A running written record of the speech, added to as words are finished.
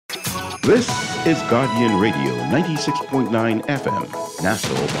This is Guardian Radio 96.9 FM,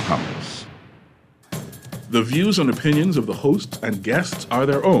 Nassau, Bahamas. The views and opinions of the hosts and guests are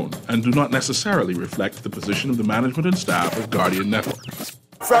their own and do not necessarily reflect the position of the management and staff of Guardian Network.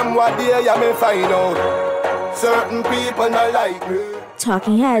 From what day you may find out, certain people not like me.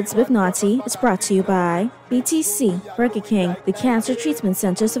 Talking Heads with Naughty is brought to you by BTC, Burger King, the Cancer Treatment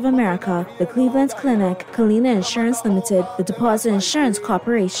Centers of America, the Cleveland Clinic, Kalina Insurance Limited, the Deposit Insurance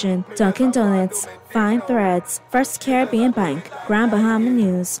Corporation, Dunkin' Donuts, Fine Threads, First Caribbean Bank, Grand Bahama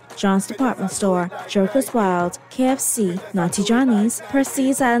News, John's Department Store, Joker's Wild, KFC, Naughty Johnny's,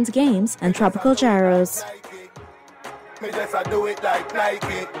 Percy's Island Games, and Tropical Gyros. Me just do it like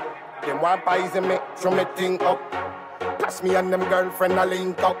Nike. Them want poison me, throw me thing up. Pass me and them girlfriend a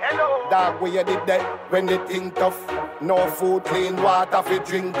link up. Dog, where you did that when they think tough. No food, clean water fi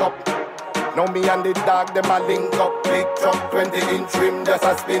drink up. Now me and the dog, them a link up. Big truck, 20-inch rim, just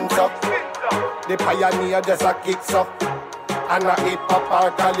a spin up. The pioneer just a kicks up. And a hip-hop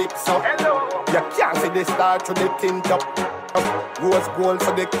or calypso. You can't see the star through the tint up. Rose gold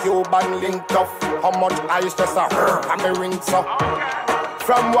for the Cuban linked up. How much ice just a and me rings up.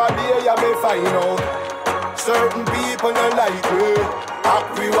 From what day you may find out, certain people don't like me.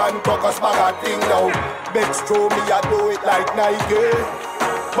 Everyone cock us bag a thing now. Bex throw me, I do it like Nike.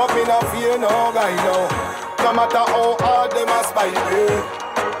 But me not fear no guy now. No matter how hard them a spite me,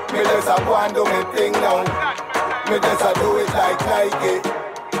 me just a go and do me thing now. Me just a do it like Nike.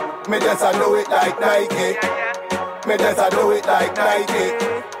 Me just a do it like Nike. Me just a do it like Nike.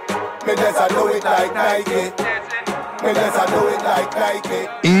 Me just a do it like Nike. Me just a do it like Nike.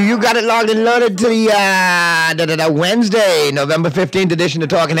 You got it logged and loaded to the Wednesday, November 15th edition of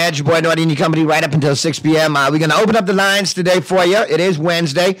Talking Heads. Your boy Naughty and your company right up until 6 p.m. We're going to open up the lines today for you. It is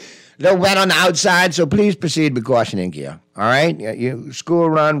Wednesday. A little wet on the outside, so please proceed with caution and care. All right? You school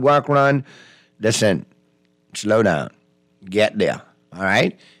run, work run. Listen, slow down. Get there. All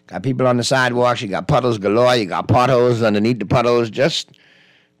right? Got people on the sidewalks. You got puddles galore. You got potholes underneath the puddles. Just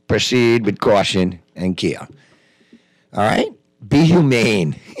proceed with caution and care. All right? Be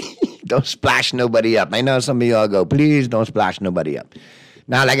humane. Don't splash nobody up. I know some of y'all go, please don't splash nobody up.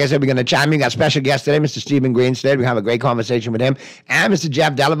 Now, like I said, we're going to chime in. We got a special guest today, Mr. Stephen Greenstead. We're going to have a great conversation with him. And Mr.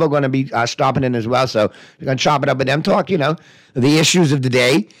 Jeff Delaveau going to be stopping in as well. So we're going to chop it up with them, talk, the issues of the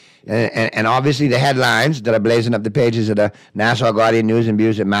day. And obviously the headlines that are blazing up the pages of the Nassau Guardian News and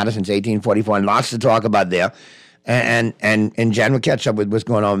Views that matter since 1844. And lots to talk about there. And in general, catch up with what's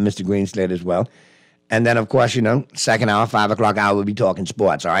going on with Mr. Greenstead as well. And then, of course, second hour, 5 o'clock hour, we'll be talking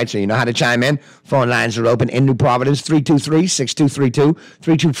sports, all right? So you know how to chime in. Phone lines are open in New Providence, 323-6232,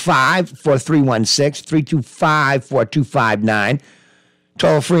 325-4316, 325-4259.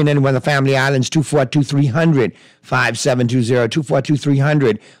 Toll free in any one of the Family Islands, 242-300, 5720,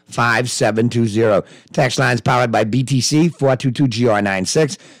 242-300, 5720. Text lines powered by BTC,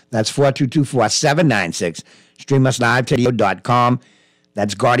 422-GR96. That's 422-4796. Stream us live, radio.com.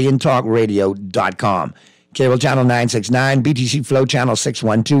 That's GuardianTalkRadio.com. Cable channel 969, BTC Flow channel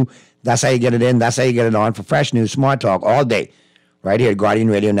 612. That's how you get it in. That's how you get it on for fresh news, smart talk all day. Right here at Guardian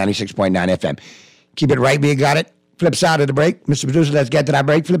Radio 96.9 FM. Keep it right where you got it. Flip side of the break. Mr. Producer, let's get to that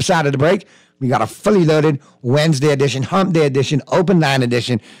break. Flip side of the break. We got a fully loaded Wednesday edition, Hump Day edition, Open Line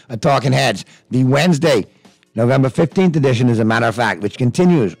edition of Talking Heads. The Wednesday, November 15th edition, as a matter of fact, which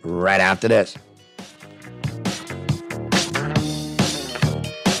continues right after this.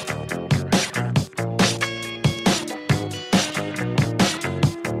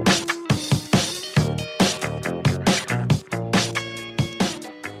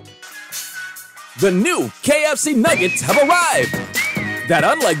 The new KFC Nuggets have arrived. That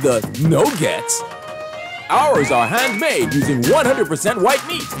unlike the no-gets, ours are handmade using 100% white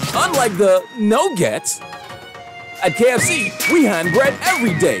meat. Unlike the no-gets, at KFC, we hand bread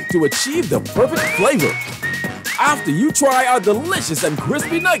every day to achieve the perfect flavor. After you try our delicious and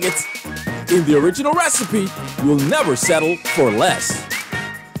crispy nuggets, in the original recipe, you'll never settle for less.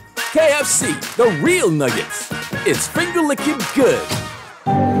 KFC, the real nuggets. It's finger-licking good.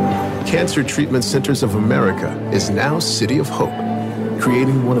 Cancer Treatment Centers of America is now City of Hope,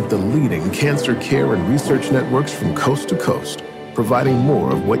 creating one of the leading cancer care and research networks from coast to coast, providing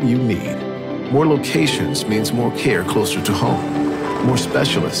more of what you need. More locations means more care closer to home. More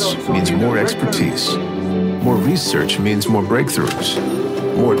specialists means more expertise. More research means more breakthroughs.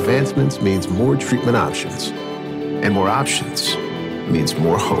 More advancements means more treatment options. And more options means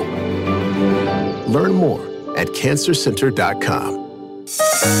more hope. Learn more at cancercenter.com.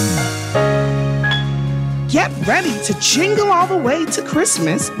 Get ready to jingle all the way to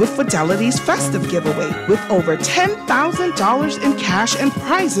Christmas with Fidelity's festive giveaway with over $10,000 in cash and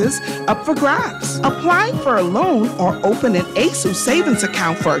prizes up for grabs. Apply for a loan or open an ASU savings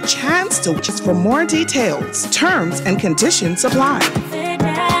account for a chance to win. For more details, terms and conditions apply.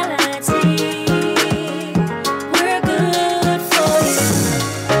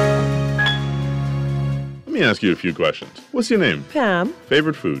 Let me ask you a few questions. What's your name? Pam.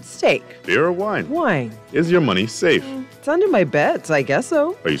 Favorite food? Steak. Beer or wine? Wine. Is your money safe? It's under my bed, so I guess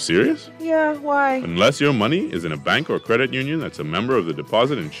so. Are you serious? Yeah, why? Unless your money is in a bank or credit union that's a member of the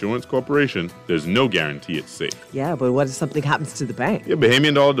Deposit Insurance Corporation, there's no guarantee it's safe. Yeah, but what if something happens to the bank? Your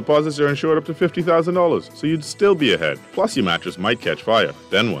Bahamian dollar deposits are insured up to $50,000, so you'd still be ahead. Plus, your mattress might catch fire.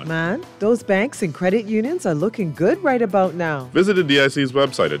 Then what? Man, those banks and credit unions are looking good right about now. Visit the DIC's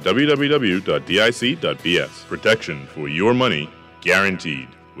website at www.dic.bs. Protection for your money, guaranteed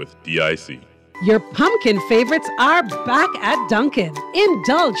with DIC. Your pumpkin favorites are back at Dunkin'.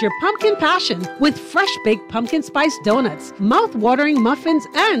 Indulge your pumpkin passion with fresh baked pumpkin spice donuts, mouth-watering muffins,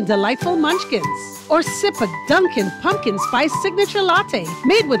 and delightful munchkins. Or sip a Dunkin' pumpkin spice signature latte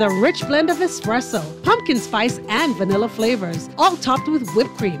made with a rich blend of espresso, pumpkin spice, and vanilla flavors, all topped with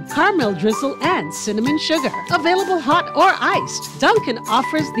whipped cream, caramel drizzle, and cinnamon sugar. Available hot or iced, Dunkin'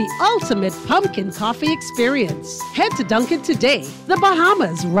 offers the ultimate pumpkin coffee experience. Head to Dunkin' today. The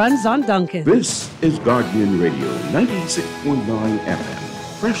Bahamas runs on Dunkin'. This is Guardian Radio 96.9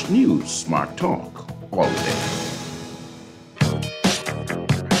 FM. Fresh news, smart talk, all day.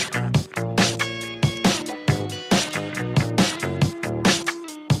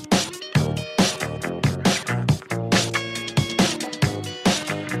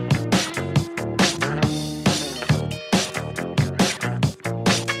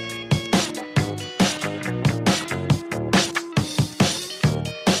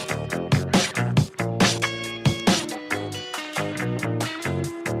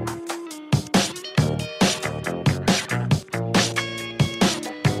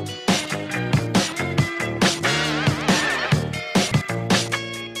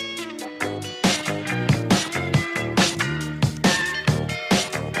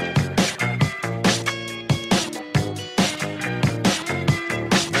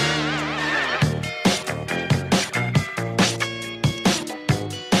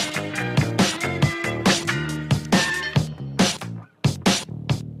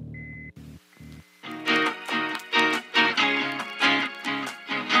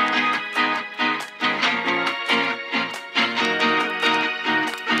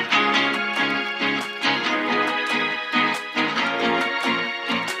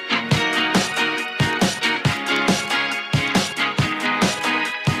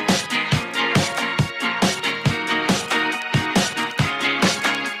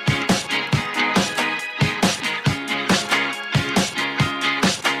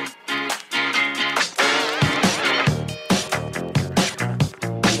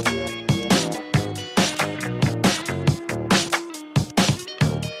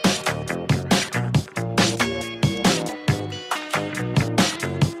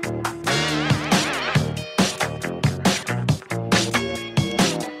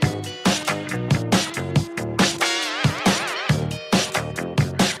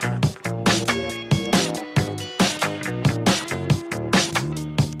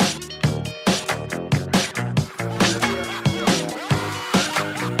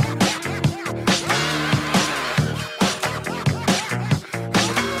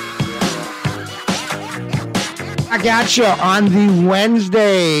 I got you on the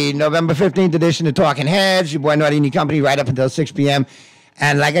Wednesday, November 15th edition of Talking Heads. Your boy Nardini Company right up until 6 p.m.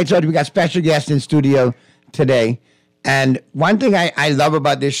 And like I told you, we got special guests in studio today. And one thing I love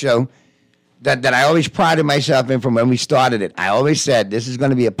about this show that I always prided myself in from when we started it, I always said this is going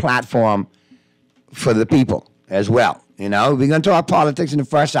to be a platform for the people as well. You know, we're going to talk politics in the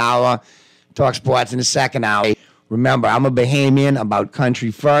first hour, talk sports in the second hour. Remember, I'm a Bahamian about country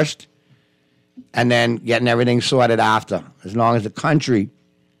first, and then getting everything sorted after, as long as the country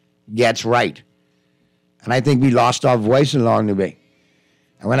gets right. And I think we lost our voice along the way.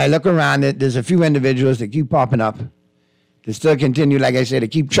 And when I look around, there's a few individuals that keep popping up, to still continue, like I said, to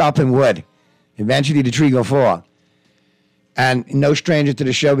keep chopping wood. Eventually, the tree will fall. And no stranger to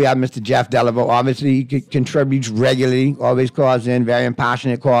the show, we have Mr. Jeff Delaveau. Obviously, he contributes regularly, always calls in, very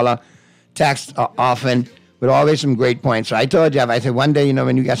impassionate caller, texts often, with always some great points. So I told Jeff, I said, one day, you know,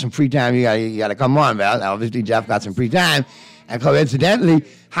 when you got some free time, you got to come on. Well, obviously, Jeff got some free time. And coincidentally,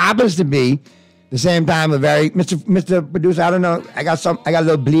 happens to be the same time Mr. Producer, I don't know, I got a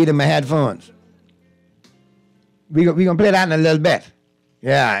little bleed in my headphones. We gonna play that in a little bit.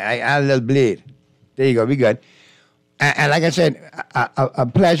 Yeah, I had a little bleed. There you go. Be good. And like I said, a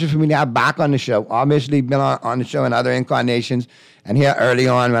pleasure for me to have back on the show. Obviously, been on the show in other incarnations, and here early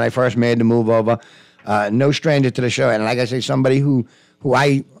on when I first made the move over. No stranger to the show, and like I say, somebody who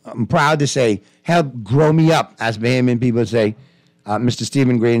I am proud to say helped grow me up, as Bahamian people say, Mr.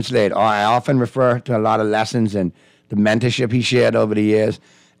 Stephen Greenslade. I often refer to a lot of lessons and the mentorship he shared over the years,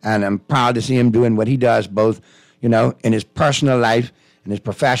 and I'm proud to see him doing what he does, both, in his personal life and his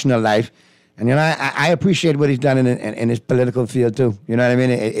professional life. And, I appreciate what he's done in his political field, too. You know what I mean?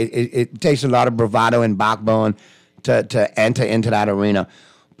 It takes a lot of bravado and backbone to enter into that arena.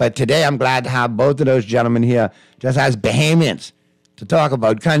 But today I'm glad to have both of those gentlemen here just as Bahamians to talk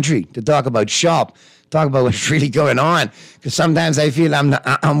about country, to talk about shop, talk about what's really going on. Because sometimes I feel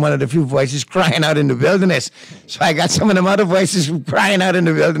I'm one of the few voices crying out in the wilderness. So I got some of them other voices crying out in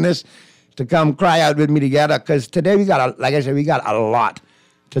the wilderness to come cry out with me together. Because today we got a lot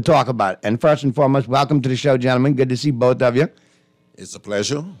to talk about. And first and foremost, welcome to the show, gentlemen. Good to see both of you. It's a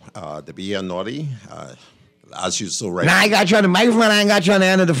pleasure to be here, Naughty. As you so right. Now I got you on the microphone. I ain't got you on the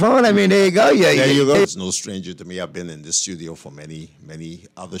end of the phone. I mean, there you go. Yeah, there you go. It's no stranger to me. I've been in the studio for many, many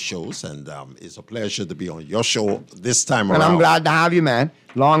other shows, and it's a pleasure to be on your show this time around. And I'm glad to have you, man.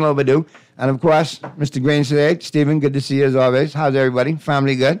 Long overdue. And of course, Mr. Greenslade, Stephen, good to see you as always. How's everybody?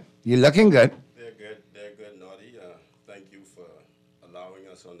 Family good? You looking good? They're good, Naughty. Thank you for allowing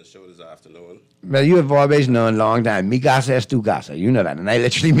us on the show this afternoon. Well, you have always known long time. Mi casa es tu casa. You know that. And I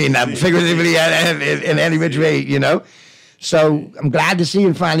literally mean that figuratively in any which way, So I'm glad to see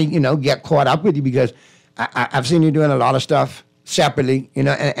you finally, get caught up with you because I've seen you doing a lot of stuff separately, and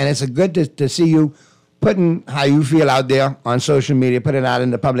it's good to see you putting how you feel out there on social media, put it out in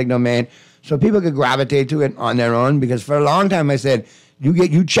the public domain so people could gravitate to it on their own because for a long time I said,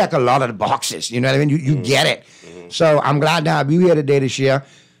 you check a lot of the boxes, you know what I mean? You get it. Mm-hmm. So I'm glad to have you here today to share.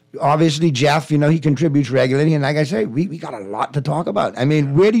 Obviously, Jeff, he contributes regularly. And like I say, we got a lot to talk about. I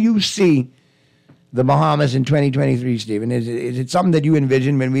mean, where do you see the Bahamas in 2023, Stephen? Is it something that you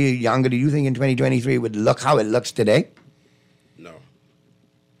envisioned when we were younger? Do you think in 2023 it would look how it looks today? No.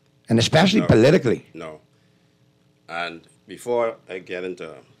 And especially politically? No. And before I get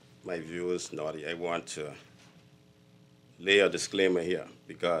into my views, Naughty, I want to lay a disclaimer here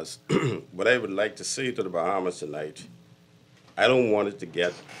because what I would like to say to the Bahamas tonight, I don't want it to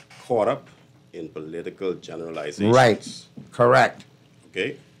get caught up in political generalizations. Right. Correct.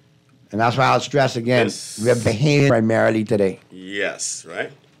 Okay? And that's why I'll stress again, we're Bahamian primarily today. Yes,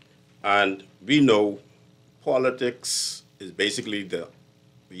 right? And we know politics is basically the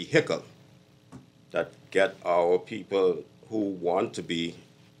vehicle that get our people who want to be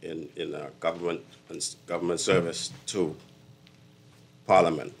in a government and government service to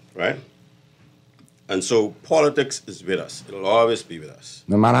Parliament, right? And so politics is with us. It'll always be with us.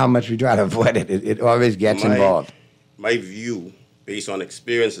 No matter how much we try to avoid it, it always gets involved. My view, based on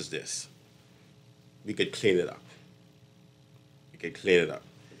experience, is this. We could clean it up.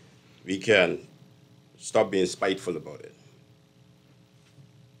 We can stop being spiteful about it.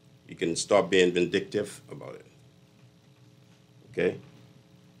 We can stop being vindictive about it. Okay?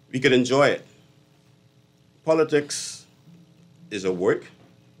 We could enjoy it. Politics is a work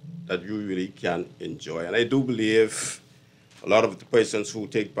that you really can enjoy. And I do believe a lot of the persons who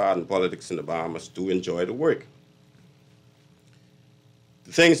take part in politics in the Bahamas do enjoy the work.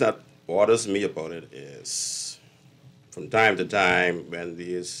 The things that bothers me about it is from time to time when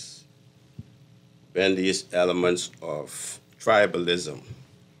these elements of tribalism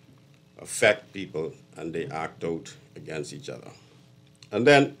affect people and they act out against each other. And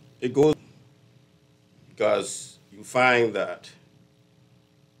then it goes because you find that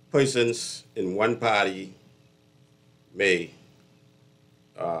persons in one party may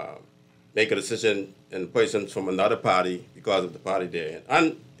make a decision and persons from another party because of the party they're in.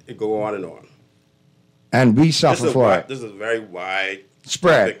 And it go on and on. And we suffer for it. This is a very wide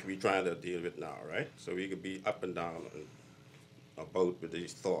spread topic we're trying to deal with now, right? So we could be up and down about with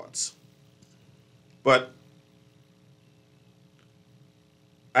these thoughts. But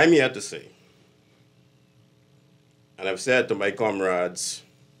I'm here to say, and I've said to my comrades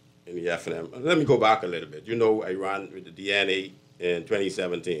in the FNM, let me go back a little bit. You know, I ran with the DNA in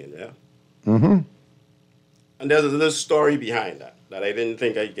 2017, yeah? Mm-hmm. And there's a little story behind that I didn't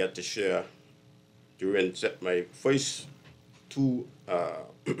think I'd get to share during my first two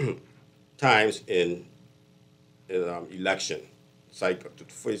times in election cycle, the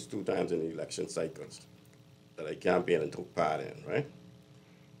first 2 times in election cycles that I campaigned and took part in, right?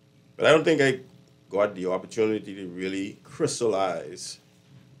 But I don't think I got the opportunity to really crystallize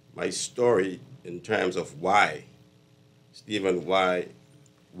my story in terms of why, Stephen, why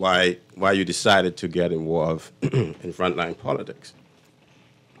why you decided to get involved in frontline politics.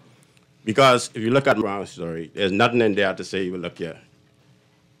 Because if you look at Brown's story, there's nothing in there to say, well, look here,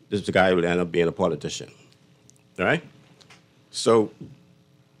 this guy will end up being a politician, right? So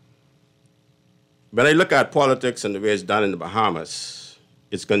when I look at politics and the way it's done in the Bahamas,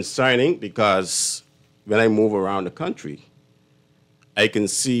 it's concerning because when I move around the country, I can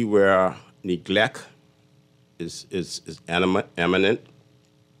see where neglect is eminent.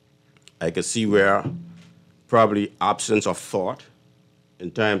 I can see where probably absence of thought in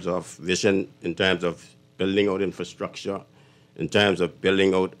terms of vision, in terms of building out infrastructure, in terms of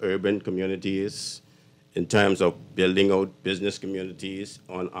building out urban communities, in terms of building out business communities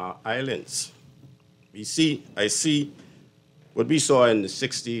on our islands. I see what we saw in the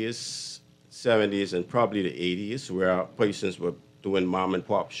 60s, 70s, and probably the 80s, where persons were doing mom and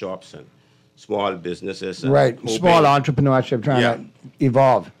pop shops and small businesses. And right, small entrepreneurship trying to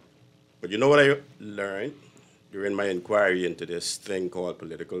evolve. But you know what I learned during my inquiry into this thing called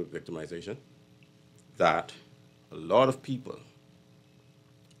political victimization? That a lot of people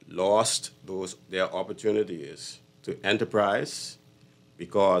lost their opportunities to enterprise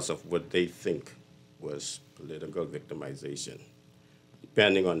because of what they think was political victimization,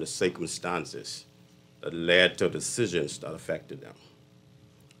 depending on the circumstances that led to decisions that affected them.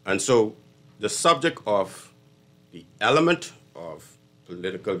 And so the subject of the element of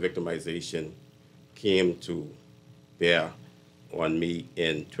political victimization came to bear on me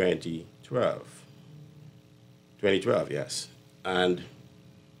in 2012. 2012, yes. And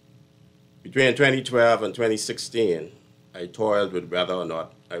between 2012 and 2016, I toiled with whether or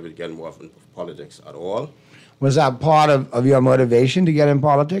not I would get involved in politics at all. Was that part of your motivation to get in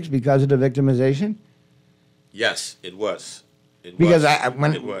politics because of the victimization? Yes, it was. Because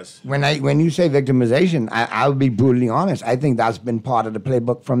when you say victimization, I'll be brutally honest. I think that's been part of the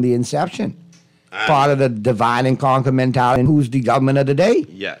playbook from the inception. Part of the divide and conquer mentality. And who's the government of the day?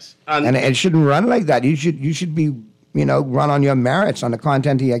 Yes, and it shouldn't run like that. You should be run on your merits, on the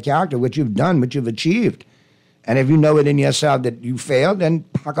content of your character, what you've done, what you've achieved. And if you know it in yourself that you failed, then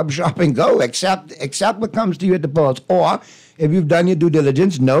pack up shop and go. Accept what comes to you at the polls. Or if you've done your due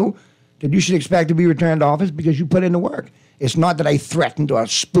diligence, know that you should expect to be returned to office because you put in the work. It's not that I threatened or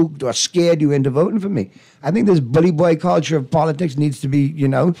spooked or scared you into voting for me. I think this bully boy culture of politics needs to be,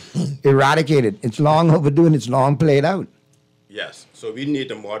 eradicated. It's long overdue and it's long played out. Yes. So we need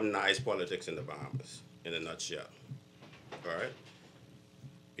to modernize politics in the Bahamas, in a nutshell. All right?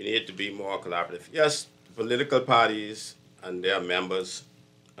 We need to be more collaborative. Yes, political parties and their members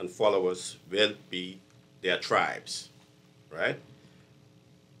and followers will be their tribes, right?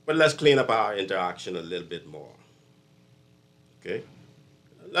 But let's clean up our interaction a little bit more. Okay?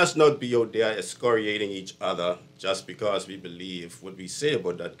 Let's not be out there excoriating each other just because we believe what we say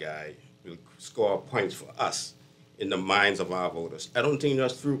about that guy will score points for us in the minds of our voters. I don't think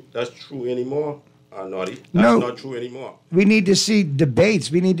that's true anymore, Naughty. That's not true anymore. We need to see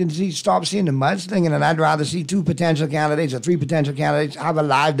debates. We need to stop seeing the mudslinging, and I'd rather see 2 potential candidates or 3 potential candidates have a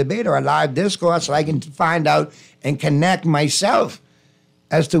live debate or a live discourse so I can find out and connect myself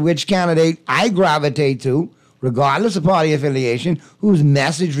as to which candidate I gravitate to, regardless of party affiliation, whose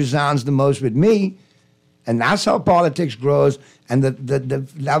message resounds the most with me. And that's how politics grows, and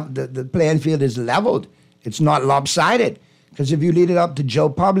the playing field is leveled. It's not lopsided. Because if you lead it up to Joe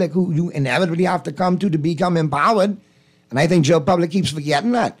Public, who you inevitably have to come to become empowered, and I think Joe Public keeps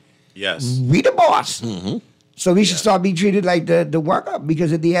forgetting that. Yes. We the boss. Mm-hmm. So we should start being treated like the worker,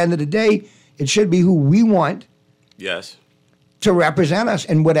 because at the end of the day, it should be who we want. Yes. To represent us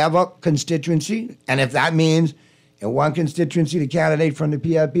in whatever constituency. And if that means in one constituency the candidate from the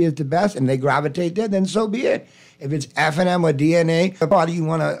PLP is the best and they gravitate there, then so be it. If it's FNM or DNA, the party you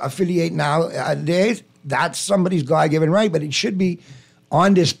want to affiliate nowadays, that's somebody's God-given right, but it should be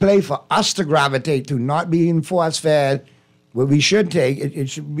on display for us to gravitate to, not being force-fed what we should take. It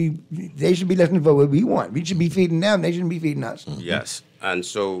should be, they should be listening for what we want. We should be feeding them. They shouldn't be feeding us. Yes. And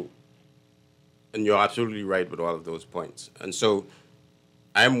so, and you're absolutely right with all of those points. And so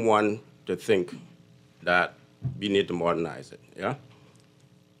I'm one to think that we need to modernize it, yeah?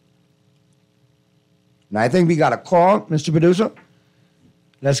 Now, I think we got a call, Mr. Producer.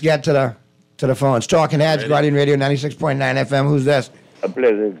 Let's get to the phones. Talking Heads, Guardian Radio 96.9 FM. Who's this? A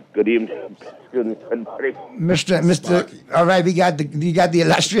pleasant good evening. Mr. All right, you got the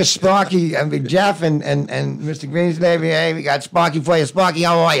illustrious Sparky, Jeff and Mr. Greenslave. Hey, we got Sparky for you. Sparky,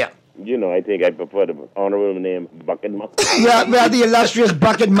 how are you? You know, I think I prefer the honorable name Bucket Mouth. Yeah, well, the illustrious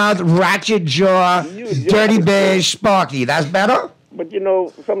Bucket Mouth, Ratchet Jaw, Dirty Beige Sparky. That's better? But you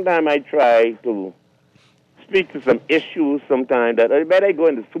know, sometimes I try to speak to some issues sometimes that I better go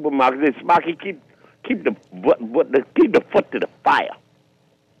in the supermarket and say, Sparky, keep the foot to the fire.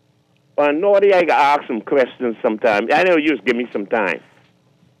 Naughty, I ask some questions sometimes. I know you just give me some time.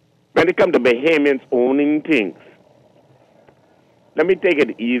 When it comes to Bahamians owning things, let me take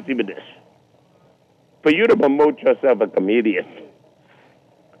it easy with this. For you to promote yourself a comedian,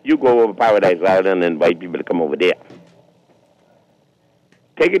 you go over Paradise Island and invite people to come over there.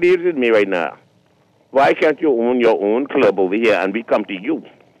 Take it easy with me right now. Why can't you own your own club over here and we come to you?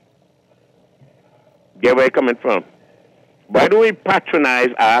 Get where I'm coming from? Why do we patronize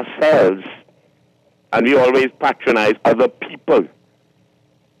ourselves and we always patronize other people?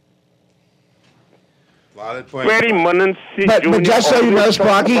 Very but just so you know,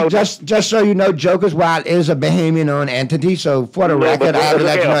 Sparky, just so you know, Jokers Wild is a Bahamian-owned entity. So for the record, I have to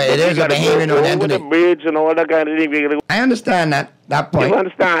let you know it is a Bahamian-owned entity. The bridge and all that kind of thing. I understand that point. You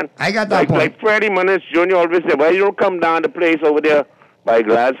understand? I got that point. Like Freddie Munnis Jr. always said, why you don't come down the place over there by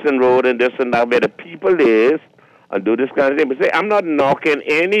Gladstone Road and this and that where the people is and do this kind of thing? But say, I'm not knocking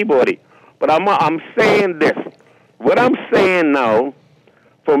anybody, but I'm saying this. What I'm saying now,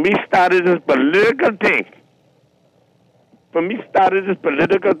 for me started this political thing. When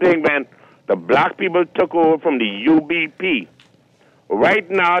the black people took over from the UBP. Right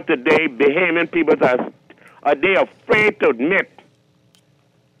now, today, Bahamian people are they afraid to admit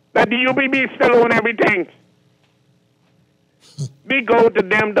that the UBP still own everything. We go to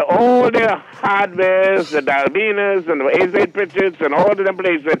them, all their hardwares, the Dalbinas and the AZ Pritchards and all of them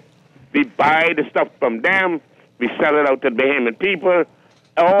places. We buy the stuff from them. We sell it out to the Bahamian people.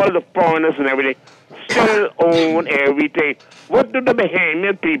 All the foreigners and everything still own everything. What do the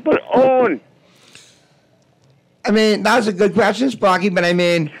Bahamian people own? I mean, that's a good question, Sparky, but I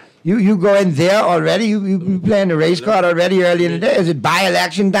mean, you go in there already? You playing the race card already early in the day? Is it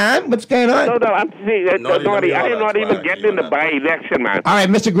by-election time? What's going on? No, I'm saying, Naughty, I did not even get in the by-election, man. All right,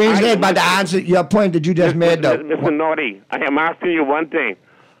 Mr. Greenslade, about to answer your point that you just made, though. Mr. Naughty, I am asking you one thing.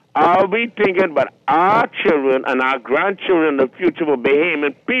 Are we thinking about our children and our grandchildren, the future of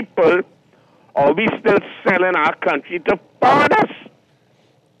Bahamian people, or are we still selling our country to foreigners?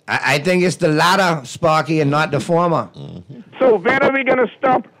 I think it's the latter, Sparky, and not the former. Mm-hmm. So when are we going to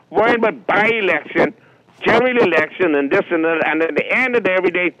stop worrying about by-election, general election, and this and that, and at the end of the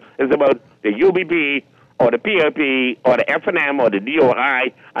every day is about the UBP or the PLP or the FNM or the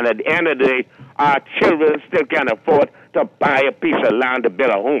DOI, and at the end of the day, our children still can't afford to buy a piece of land to build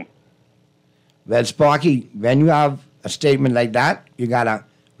a home. Well, Sparky, when you have a statement like that, you got to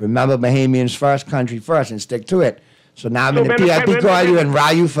remember Bahamians first, country first, and stick to it. So now when the PLP call you and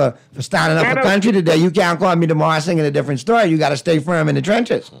rile you for standing up for country today, you can't call me tomorrow singing a different story. You got to stay firm in the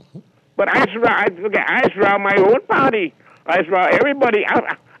trenches. But I surround my own party. I surround everybody.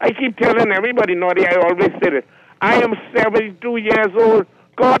 I keep telling everybody, Naughty, I always say it. I am 72 years old.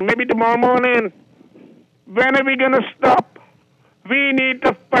 God, maybe tomorrow morning. When are we going to stop? We need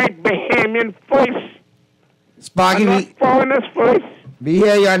to fight Bahamian voice. Sparky, foreigners voice. We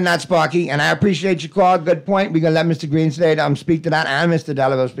hear you on that, Sparky, and I appreciate your call. Good point. We're going to let Mr. Greenslade speak to that, and Mr.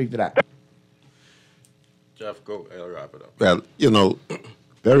 Delaval speak to that. Jeff, go. I'll wrap it up. Well,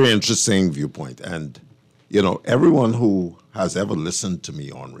 very interesting viewpoint. And, everyone who has ever listened to me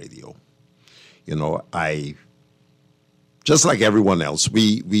on radio, I, just like everyone else,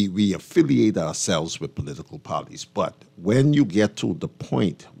 we affiliate ourselves with political parties. But when you get to the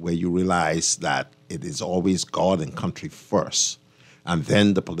point where you realize that it is always God and country first, and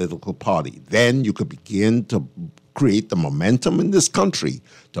then the political party, then you could begin to create the momentum in this country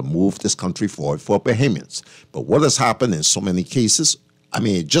to move this country forward for Bahamians. But what has happened in so many cases,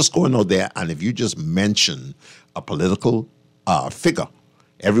 just going out there, and if you just mention a political figure,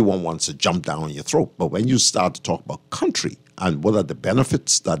 everyone wants to jump down your throat. But when you start to talk about country and what are the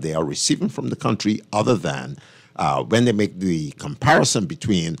benefits that they are receiving from the country, other than when they make the comparison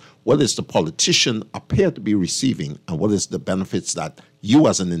between what is the politician appear to be receiving and what is the benefits that you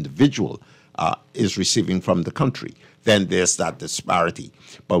as an individual is receiving from the country, then there's that disparity.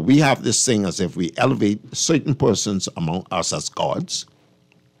 But we have this thing as if we elevate certain persons among us as gods,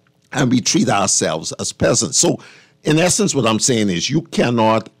 and we treat ourselves as peasants. So, in essence, what I'm saying is you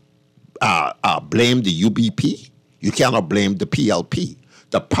cannot blame the UBP. You cannot blame the PLP.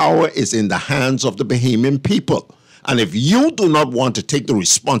 The power is in the hands of the Bahamian people. And if you do not want to take the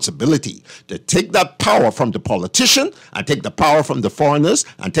responsibility to take that power from the politician and take the power from the foreigners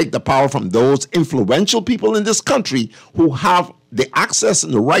and take the power from those influential people in this country who have the access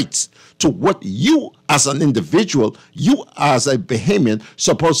and the rights to what you as an individual, you as a Bahamian,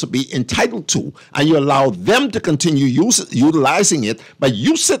 supposed to be entitled to, and you allow them to continue utilizing it, but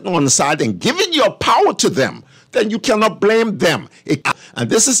you sitting on the side and giving your power to them, then you cannot blame them. And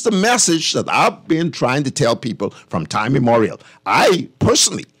this is the message that I've been trying to tell people from time immemorial. I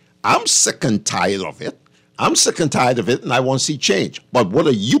personally, I'm sick and tired of it. I'm sick and tired of it, and I want to see change. But what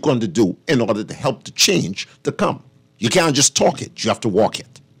are you going to do in order to help the change to come? You can't just talk it. You have to walk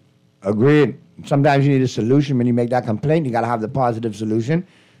it. Agreed. Sometimes you need a solution. When you make that complaint, you got to have the positive solution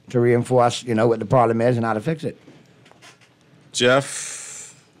to reinforce, what the problem is and how to fix it.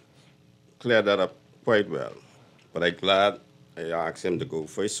 Jeff cleared that up quite well. But I'm glad I asked him to go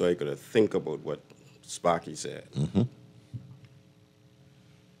first so I could think about what Sparky said. Mm-hmm.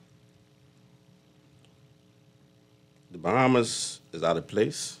 The Bahamas is at a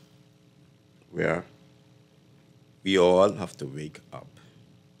place where we all have to wake up.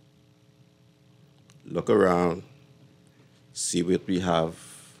 Look around, see what we have,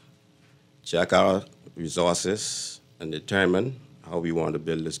 check our resources, and determine how we want to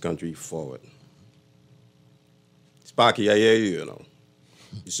build this country forward. Sparky, I hear you,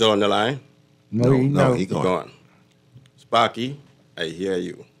 You still on the line? No, he gone. Sparky, I hear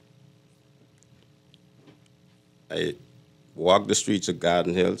you. I walked the streets of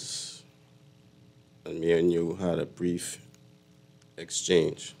Garden Hills, and me and you had a brief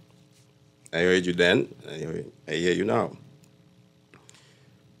exchange. I heard you then, I hear you now.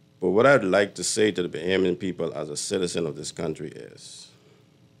 But what I'd like to say to the Bahamian people as a citizen of this country is,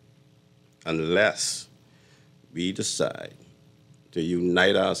 unless we decide to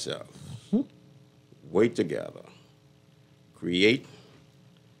unite ourselves, work together, create,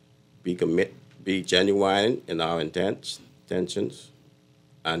 be genuine in our intentions,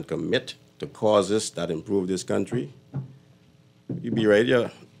 and commit to causes that improve this country, you'll be right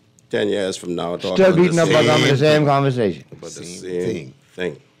here 10 years from now talking Still beating up on the same conversation. But the same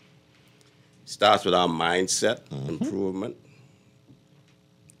thing. Starts with our mindset improvement.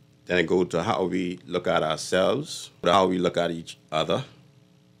 Then it goes to how we look at ourselves, how we look at each other.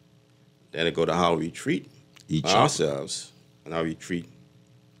 Then it goes to how we treat ourselves and how we treat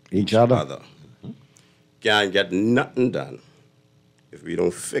each other. Can't get nothing done if we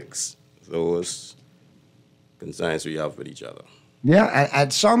don't fix those concerns we have with each other. Yeah,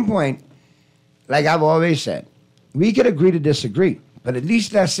 at some point, like I've always said, we could agree to disagree, but at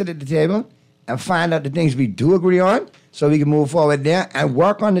least let's sit at the table and find out the things we do agree on so we can move forward there and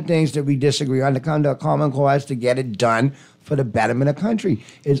work on the things that we disagree on to come to a common cause to get it done for the betterment of the country.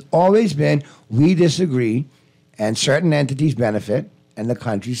 It's always been we disagree and certain entities benefit and the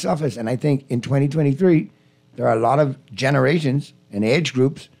country suffers. And I think in 2023, there are a lot of generations and age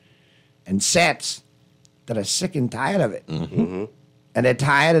groups and sets that are sick and tired of it. Mm-hmm. And they're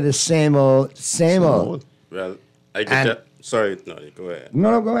tired of the same old. Well, I get that. Sorry, no, go ahead.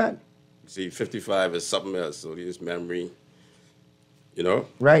 No, go ahead. See, 55 is something else, so use memory,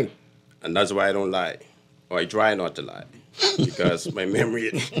 Right. And that's why I don't lie, or I try not to lie, because my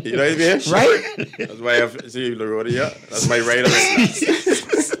memory, you know what I mean? Right. That's why I see LaRodia. That's my right of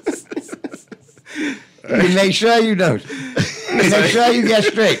You make sure you don't. Make sure you get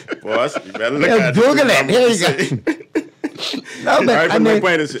straight. Boss, you better look at Google it. Here you go. No, but right, I mean, my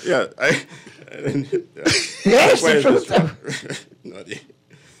point is, yes, the truth.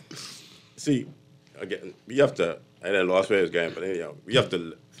 See, again, we have to, I didn't lost where it's going, but anyhow, we have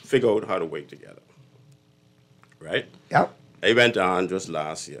to figure out how to work together. Right? Yep. I went to Andros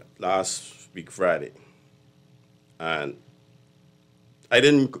last week Friday, and I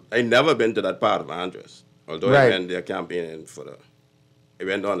never been to that part of Andros, although I went there campaigning I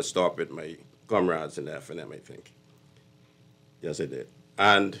went on to stop with my comrades in the FNM, I think. Yes, I did.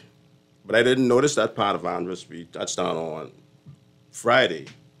 But I didn't notice that part of Andros. We touched down on Friday,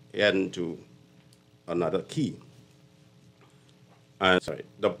 heading to another key. And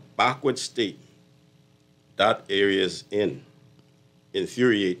the backward state that area is in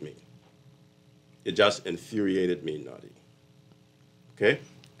infuriate me. It just infuriated me, Noddy. Okay?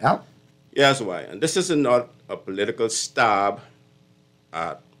 Yeah. Yes, why? And this is not a political stab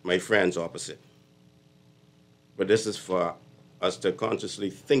at my friends opposite. But this is for us to consciously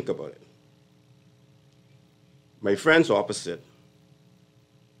think about it. My friends opposite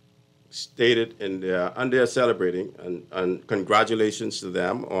stated and they're celebrating, and congratulations to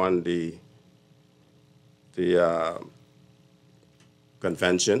them on the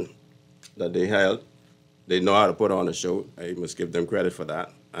convention that they held They know how to put on a show. I must give them credit for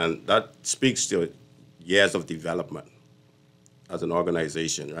that. And that speaks to years of development as an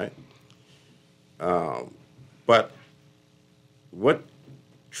organization, right? But what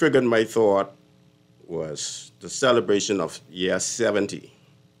triggered my thought was the celebration of year 70.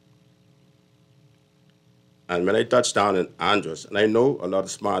 And when I touched down in Andros, and I know a lot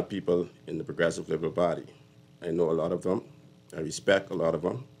of smart people in the Progressive Liberal Party. I know a lot of them. I respect a lot of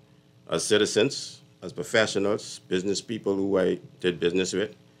them. As citizens, as professionals, business people who I did business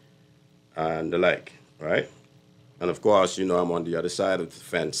with, and the like, right? And of course, you know, I'm on the other side of the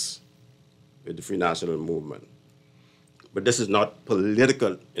fence with the Free National Movement. But this is not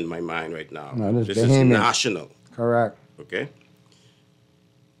political in my mind right now. No, this is national. Correct. Okay?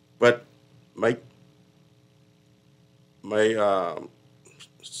 But my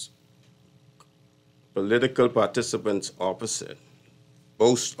political participants opposite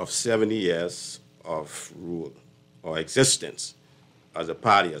boast of 70 years of rule or existence as a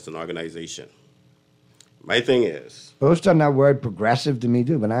party, as an organization. My thing is... Boast on that word progressive to me,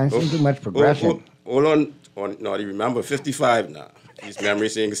 too, but I ain't seen too much progression. Hold on. No, you remember, 55 now. These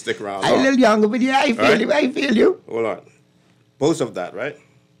memories ain't stick around. I'm a little younger, but yeah, I feel you. I feel you. Hold on. Both of that, right?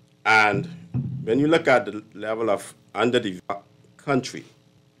 And when you look at the level of underdeveloped country,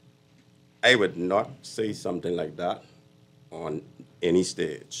 I would not say something like that on any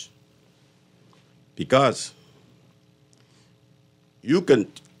stage. Because you can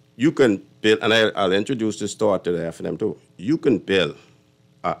build, and I'll introduce this thought to the FNM too, you can build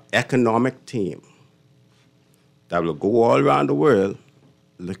an economic team that will go all around the world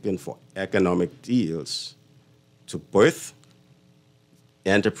looking for economic deals to birth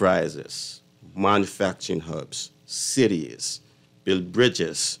enterprises, manufacturing hubs, cities, build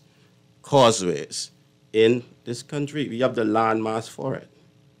bridges, causeways in this country. We have the landmass for it.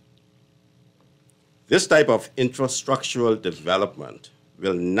 This type of infrastructural development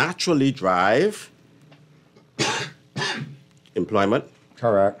will naturally drive employment.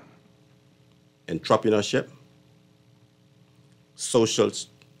 Correct. Entrepreneurship, social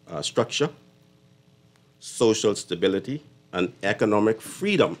structure, social stability, and economic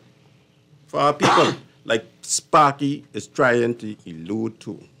freedom for our people, like Sparky is trying to allude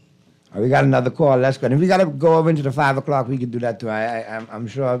to. We got another call. Let's go. And if we got to go over into the 5 o'clock, we can do that too. I'm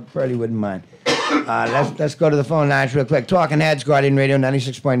sure Pearlie wouldn't mind. Let's go to the phone lines real quick. Talking Heads, Guardian Radio,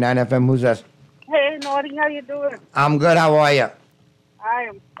 96.9 FM. Who's this? Hey, Naughty, how you doing? I'm good. How are you? I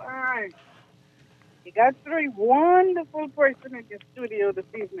am fine. You got 3 wonderful persons in your studio this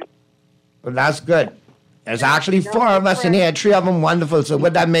evening. Well, that's good. There's actually 4 of us in here, 3 of them wonderful, so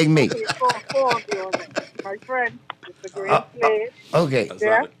what'd that make me? Four of you on it. My friend, Mr. Green Slade. Okay.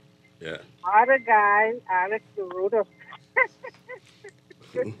 Yeah. Other guy, Alex DeRuda.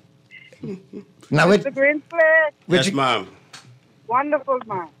 Now, Mr. Green Slade. Yes, ma'am. Wonderful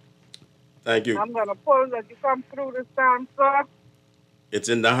man. Thank you. I'm going to pull that you come through this time, sir. It's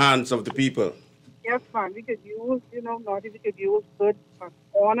in the hands of the people. Yes, man. We could use, Naughty, we could use good,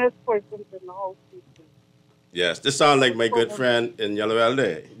 honest persons in the house. Yes, this sounds like my good friend in Yellow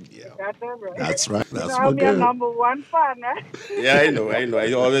LA. Yeah. That's right. That's right. That's I'm good. your number 1 fan, eh? Yeah, I know.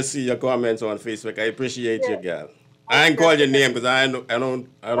 I always see your comments on Facebook. I appreciate you, girl. I ain't call your name because I don't know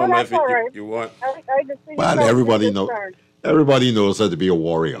if you want. I just see Well, everybody knows. Everybody knows how to be a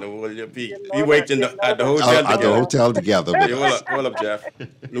warrior. We wait at the hotel together. At the hotel together. Hold up, Jeff.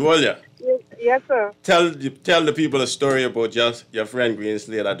 Nuolia. Yes, sir. Tell the people a story about just your friend Green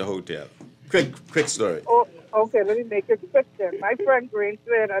Slade at the hotel. Quick story. Oh, okay, let me make it quick then. My friend Green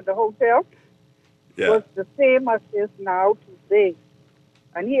Slade at the hotel was the same as is now today.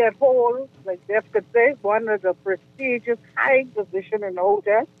 And he had hold, like Jeff could say, one of the prestigious high position in the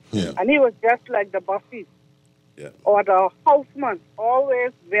hotel. Yeah. And he was just like the bosses. Yeah. Or the houseman,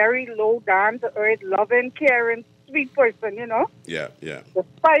 always very low down to earth, loving, caring, sweet person, Yeah.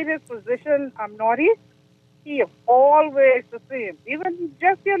 Despite his position, I'm Naughty, he is always the same. Even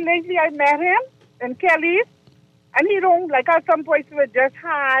just here lately, I met him in Kelly's, and he don't, like at some points, he would just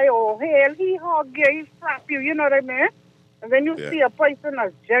hi or hail, he hug you, he slap you, you know what I mean? And when you see a person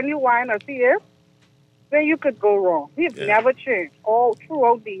as genuine as he is, then you could go wrong. He's never changed all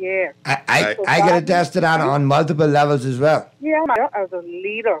throughout the year. I get attested on multiple levels as well. Yeah, as a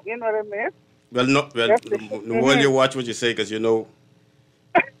leader, you know what I mean? Well, you watch what you say because yeah.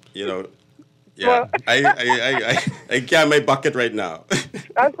 I can't my bucket right now.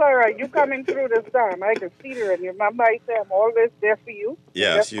 That's all right. You coming through this time. I can see her. And remember, I said I'm always there for you.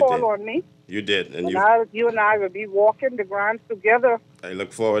 Yes, just call on me. You did. And you and I will be walking the grounds together. I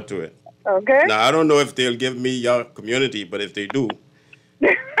look forward to it. Okay. Now, I don't know if they'll give me your community, but if they do,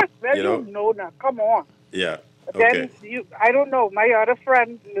 well, you know now. Come on. Yeah. Then Okay. I don't know. My other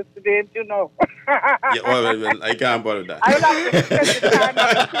friend, Mr. James, you know. Yeah, well, I can't bother that. I will have to spend the time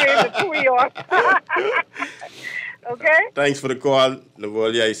on the two of you. Okay? Thanks for the call,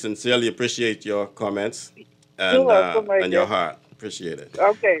 Navolia. I sincerely appreciate your comments and, You're welcome, my and your dear. heart. Appreciate it.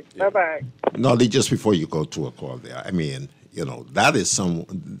 Okay. Bye-bye. Nolly, just before you go to a call there, I mean, you know, that is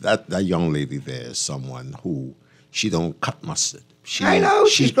that young lady there is someone who she don't cut mustard. I know,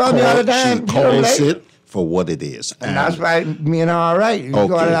 she's called me all the time. She calls it for what it is. And that's why me and her are all right. You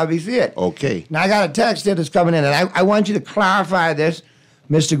go on and we see it. Okay. Now, I got a text here that's coming in, and I want you to clarify this,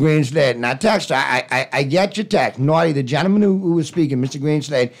 Mr. Greenslade. Now, text, I get your text. Naughty, the gentleman who was speaking, Mr.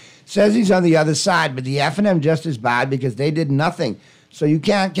 Greenslade, says he's on the other side, but the F&M just as bad because they did nothing. So you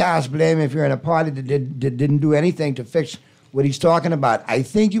can't cast blame if you're in a party that didn't do anything to fix what he's talking about. I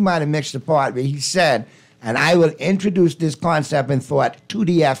think you might have mixed the part where he said, and I will introduce this concept and thought to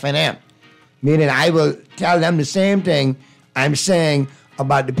the F&M. Meaning I will tell them the same thing I'm saying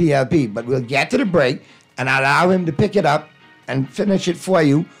about the PLP. But we'll get to the break and I'll allow him to pick it up and finish it for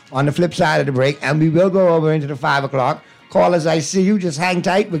you on the flip side of the break. And we will go over into the 5 o'clock. Callers, I see you. Just hang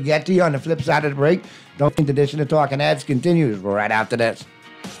tight. We'll get to you on the flip side of the break. Don't think the edition of Talking Heads continues right after this.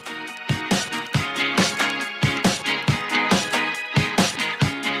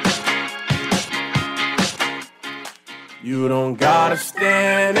 You don't gotta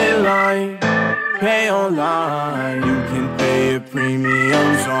stand in line, pay online. You can pay your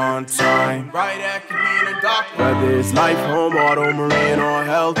premiums on time. Right at Kalina.com. Whether it's life, home, auto, marine, or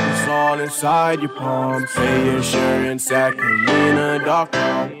health, it's all inside your palm. Pay insurance at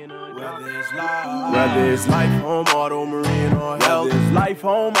Kalina.com. Whether it's life, home, auto, marine, or health, whether it's life,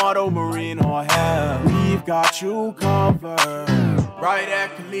 home, auto, marine, or health, we've got you covered. Right at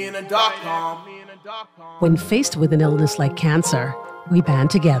Kalina.com. When faced with an illness like cancer, we band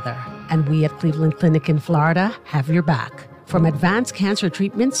together, and we at Cleveland Clinic in Florida have your back. From advanced cancer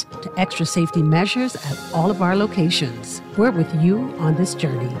treatments to extra safety measures at all of our locations, we're with you on this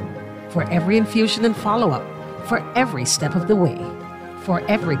journey. For every infusion and follow-up, for every step of the way, for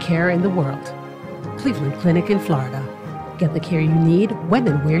every care in the world. Cleveland Clinic in Florida. Get the care you need when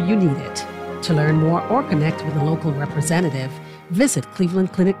and where you need it. To learn more or connect with a local representative, visit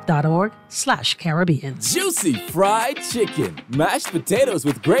clevelandclinic.org/Caribbean. Juicy fried chicken, mashed potatoes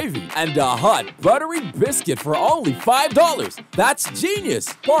with gravy, and a hot buttery biscuit for only $5. That's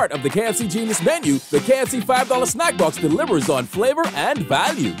genius! Part of the KFC Genius menu, the KFC $5 snack box delivers on flavor and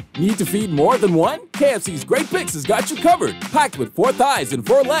value. Need to feed more than one? KFC's Great Picks has got you covered. Packed with 4 thighs and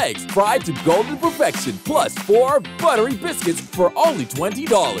 4 legs, fried to golden perfection, plus 4 buttery biscuits for only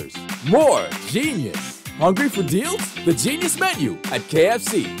 $20. More genius! Hungry for deals? The Genius Menu at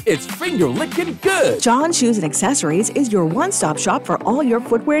KFC. It's finger-licking good. John Shoes and Accessories is your one-stop shop for all your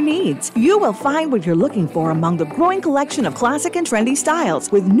footwear needs. You will find what you're looking for among the growing collection of classic and trendy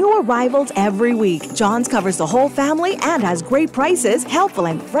styles with new arrivals every week. John's covers the whole family and has great prices, helpful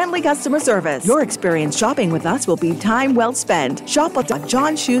and friendly customer service. Your experience shopping with us will be time well spent. Shop at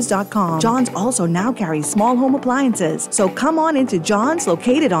johnshoes.com. John's also now carries small home appliances. So come on into John's,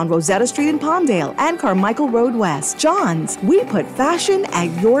 located on Rosetta Street in Palmdale and Carmichael Road West. John's, we put fashion at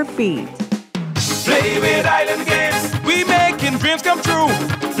your feet. Play with Island Games, we making dreams come true.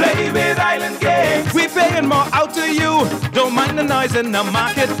 Play with Island Games, we paying more out to you. Don't mind the noise in the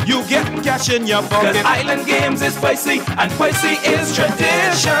market, you get cash in your pocket. 'Cause Island Games is spicy, and spicy is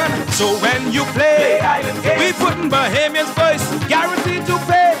tradition. So when you play Island Games, we putting Bahamians first, guaranteed to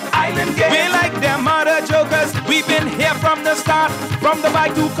pay. Island Games, we like them other jokers. We've been here from the start, from the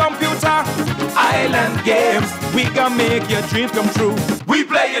bike to computer. Island Games, we gonna make your dreams come true. We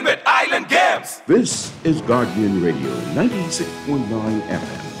playing with Island Games. This is Guardian Radio 96.9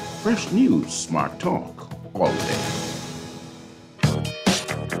 FM. Fresh news, smart talk, all day.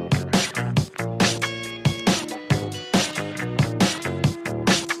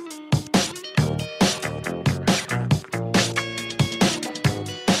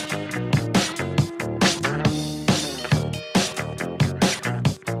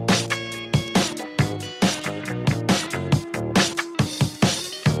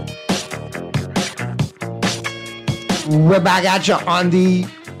 We're back at you on the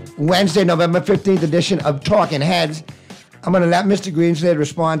Wednesday, November 15th edition of Talking Heads. I'm going to let Mr. Greenslade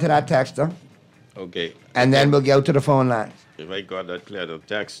respond to that texter, Okay. and then we'll go to the phone lines. If I got that clear, the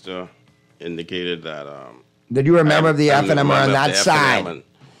text indicated that. Did you remember the I'm the F&M are on member of that the side? F&M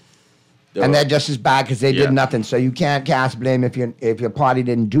And they're just as bad because they Yeah. did nothing. So you can't cast blame if your party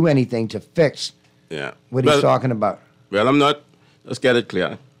didn't do anything to fix Yeah. what Well, he's talking about. Well, I'm not. Let's get it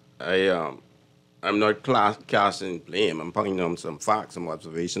clear. I'm not casting blame. I'm pointing out some facts, some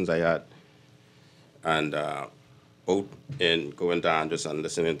observations I had. and both in going to Andros and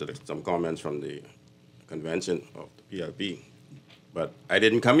listening to some comments from the convention of the PLP. But I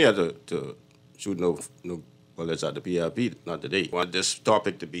didn't come here to shoot no bullets at the PLP, not today. I want this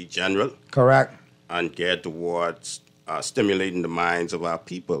topic to be general. Correct. And geared towards stimulating the minds of our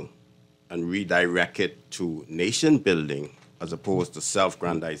people and redirect it to nation building as opposed to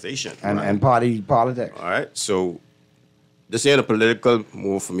self-grandization. And party politics. All right, so this ain't a political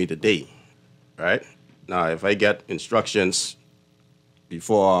move for me today, right? Now, if I get instructions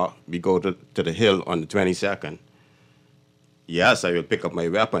before we go to the Hill on the 22nd, yes, I will pick up my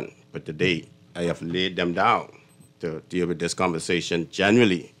weapon, but today I have laid them down to deal with this conversation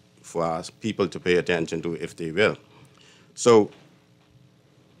generally for us people to pay attention to if they will. So,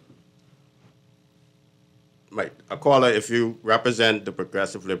 a caller, if you represent the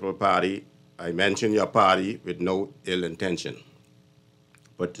Progressive Liberal Party, I mention your party with no ill intention.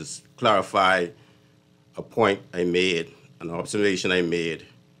 But to clarify a point I made, an observation I made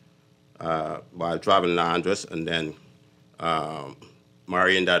while traveling to Andros, and then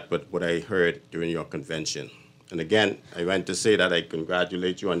marrying that with what I heard during your convention. And again, I want to say that I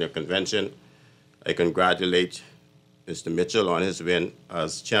congratulate you on your convention. I congratulate Mr. Mitchell on his win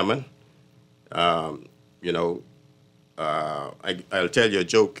as chairman. I'll tell you a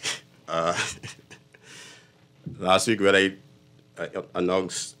joke. Last week when I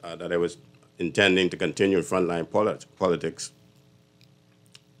announced that I was intending to continue in frontline politics,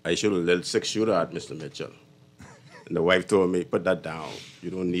 I shoot a little six-shooter at Mr. Mitchell. And the wife told me, put that down. You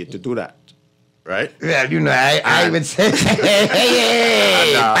don't need to do that. Right? Well, I would say,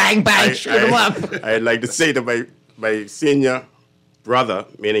 hey, bang, bang, shoot him up. I'd like to say to my senior brother,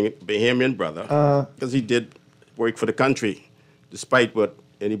 meaning Bahamian brother, because he did work for the country, despite what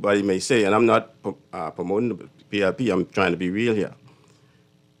anybody may say. And I'm not promoting the PLP. I'm trying to be real here.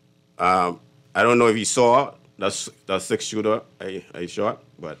 I don't know if you saw that six-shooter I shot,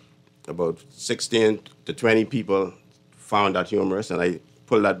 but about 16 to 20 people found that humorous, and I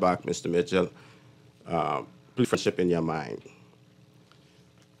pulled that back, Mr. Mitchell. Put friendship in your mind.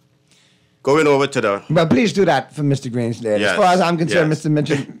 Going over to the... But please do that for Mr. Greenslade. Yes, as far as I'm concerned, yes. Mr.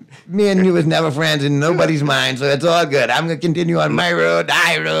 Mitchell, me and you was never friends in nobody's mind, so it's all good. I'm going to continue on my road,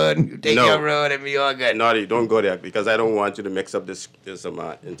 the road, and you take your road, and we all good. Naughty, don't go there, because I don't want you to mix up this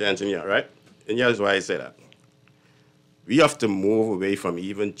intention here, right? And here's why I say that. We have to move away from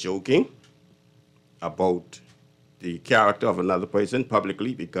even joking about the character of another person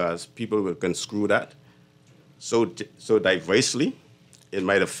publicly, because people will construe that so diversely, it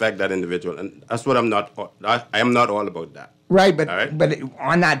might affect that individual. And that's what I am not all about that. Right, but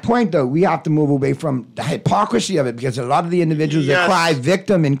on that point, though, we have to move away from the hypocrisy of it, because a lot of the individuals that cry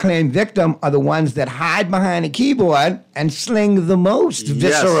victim and claim victim are the ones that hide behind a keyboard and sling the most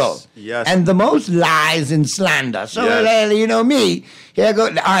visceral and the most lies and slander. So, me, here go.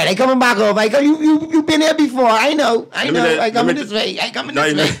 All right, I coming back over. You've been here before. I know. I coming this way. I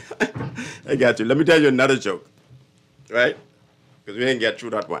got you. Let me tell you another joke, right? Because we didn't get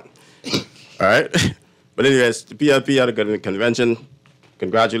through that one. All right? But anyways, the PLP had a good convention.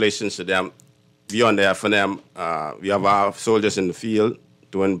 Congratulations to them. We on there for them. We have our soldiers in the field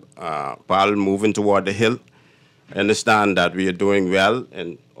doing battle, moving toward the hill. I understand that we are doing well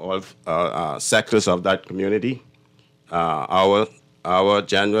in all sectors of that community. Our armor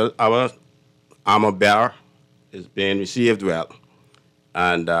bearer is being received well.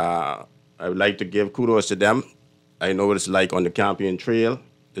 And I would like to give kudos to them. I know what it's like on the campaign trail.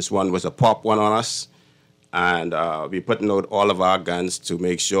 This one was a pop one on us. And we're putting out all of our guns to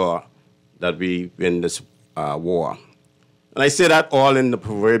make sure that we win this war. And I say that all in the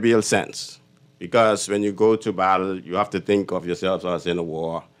proverbial sense, because when you go to battle, you have to think of yourselves as in a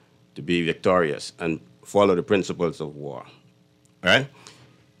war to be victorious and follow the principles of war. All right?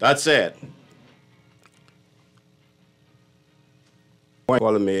 That said, point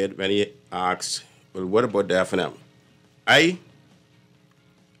Paul made when he asked, well, what about the F&M? I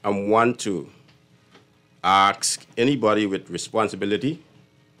am one to ask anybody with responsibility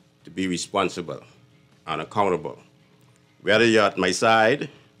to be responsible and accountable, whether you're at my side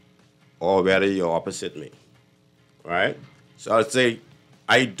or whether you're opposite me, right? So I'd say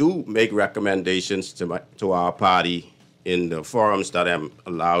I do make recommendations to our party in the forums that I'm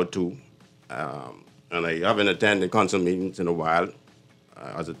allowed to, and I haven't attended council meetings in a while,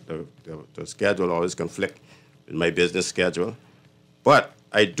 as the schedule always conflict with my business schedule, but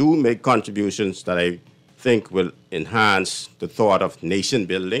I do make contributions that I think will enhance the thought of nation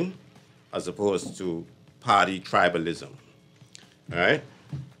building as opposed to party tribalism. All right?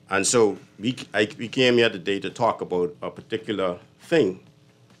 And so we came here today to talk about a particular thing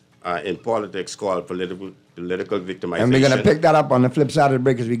in politics called political victimization. And we're going to pick that up on the flip side of the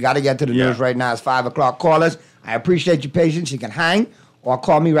break because we got to get to the news right now. It's 5 o'clock. Callers, I appreciate your patience. You can hang or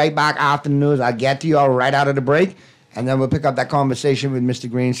call me right back after the news. I'll get to you all right out of the break. And then we'll pick up that conversation with Mr.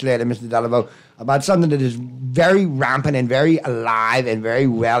 Greenslade and Mr. Delaveau about something that is very rampant and very alive and very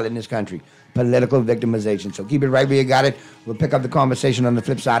well in this country. Political victimization. So keep it right where you got it. We'll pick up the conversation on the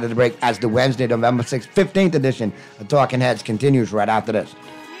flip side of the break as the Wednesday, November 6th, 15th edition of Talking Heads continues right after this.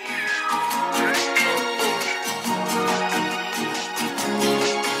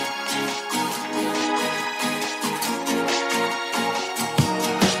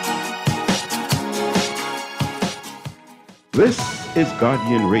 This is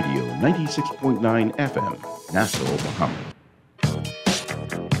Guardian Radio, 96.9 FM, Nassau, Bahamas.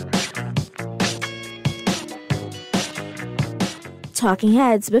 Talking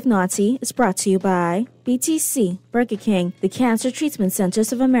Heads with Naughty is brought to you by BTC, Burger King, the Cancer Treatment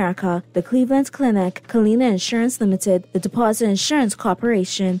Centers of America, the Cleveland Clinic, Kalina Insurance Limited, the Deposit Insurance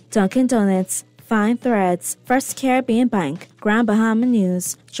Corporation, Dunkin' Donuts, Fine Threads, First Caribbean Bank, Grand Bahama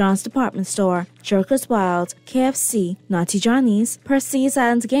News, John's Department Store, Jerkers Wild, KFC, Naughty Johnny's, Percy's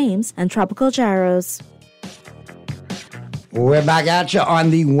Island Games, and Tropical Gyros. We're back at you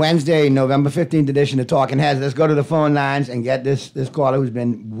on the Wednesday, November 15th edition of Talking Heads. Let's go to the phone lines and get this caller who's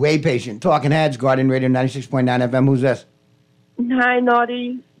been way patient. Talking Heads, Guardian Radio 96.9 FM. Who's this? Hi,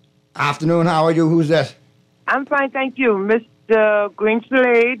 Naughty. Afternoon, how are you? Who's this? I'm fine, thank you. Mr.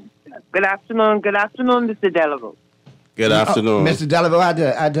 Greenslade. Good afternoon, Mr. Delaveau. Good afternoon. Mr. Delaveau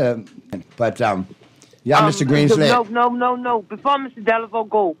had to, but, Mr. Greenslade. No. Before Mr. Delaveau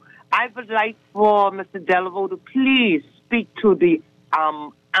go, I would like for Mr. Delaveau to please speak to the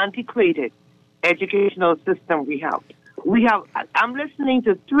antiquated educational system we have. I'm listening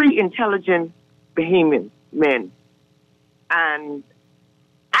to three intelligent Bahamian men, and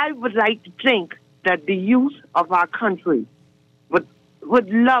I would like to think that the youth of our country would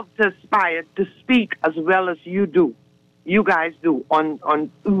love to aspire to speak as well as you guys do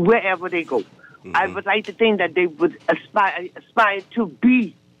on wherever they go. Mm-hmm. I would like to think that they would aspire to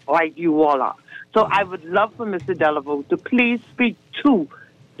be like you all are. So I would love for Mr. Delaveau to please speak to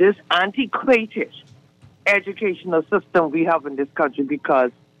this antiquated educational system we have in this country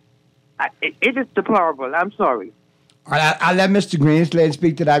because it is deplorable. I'm sorry. All right, I'll let Mr. Greenslade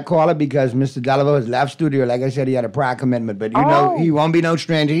speak to that caller because Mr. Delaveau has left studio. Like I said, he had a prior commitment, but you know he won't be no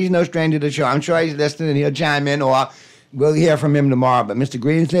stranger. He's no stranger to the show. I'm sure he's listening and he'll chime in or we'll hear from him tomorrow. But Mr.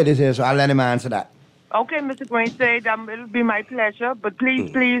 Greenslade is here, so I'll let him answer that. Okay, Mr. Greenslade, it'll be my pleasure. But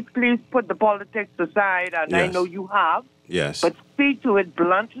please put the politics aside, and I know you have. Yes. But speak to it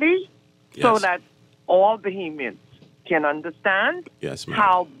bluntly so that all Bahamians can understand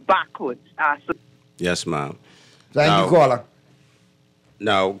how backwards our society. Yes, ma'am. Thank you, caller.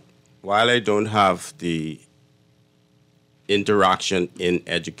 Now, while I don't have the interaction in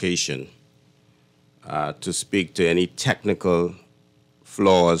education to speak to any technical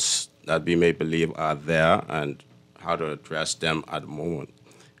flaws that we may believe are there and how to address them at the moment,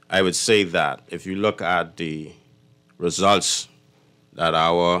 I would say that if you look at the results that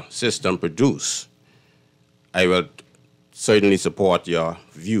our system produce, I will certainly support your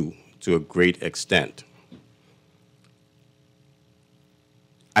view to a great extent.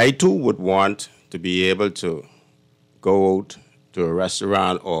 I too would want to be able to go out to a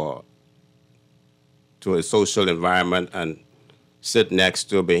restaurant or to a social environment and sit next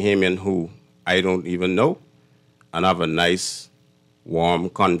to a Bahamian who I don't even know and have a nice, warm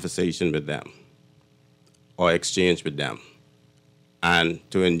conversation with them or exchange with them and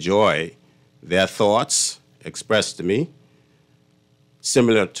to enjoy their thoughts expressed to me,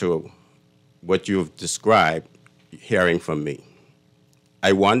 similar to what you've described hearing from me.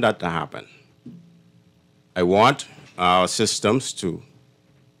 I want that to happen. I want our systems to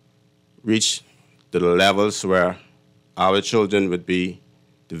reach to the levels where our children would be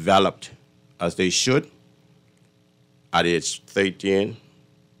developed as they should at age 13,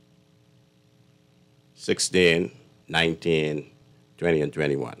 16, 19, 20, and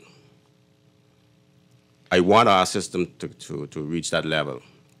 21. I want our system to reach that level.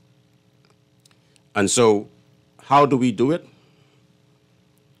 And so how do we do it?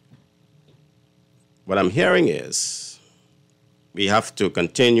 What I'm hearing is we have to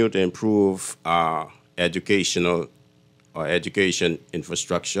continue to improve our education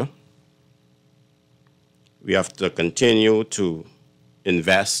infrastructure. We have to continue to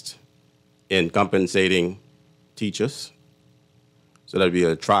invest in compensating teachers so that we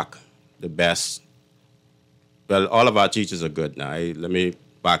attract the best. Well, all of our teachers are good now. Let me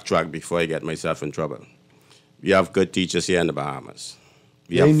backtrack before I get myself in trouble. We have good teachers here in the Bahamas.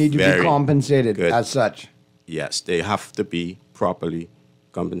 They need to be compensated as such. Yes, they have to be properly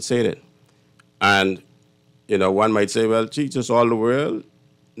compensated. And, you know, one might say, well, teach us all the world.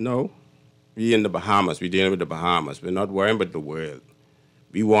 No, we in the Bahamas. We're dealing with the Bahamas. We're not worrying about the world.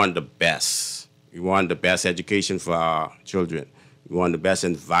 We want the best. We want the best education for our children. We want the best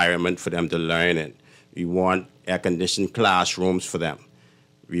environment for them to learn in. We want air-conditioned classrooms for them.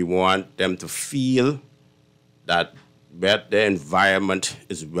 We want them to feel that their environment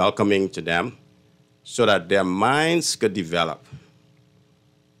is welcoming to them so that their minds could develop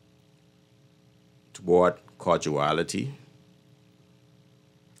toward cordiality,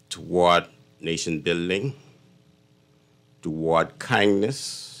 toward nation building, toward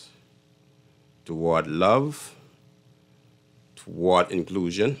kindness, toward love, toward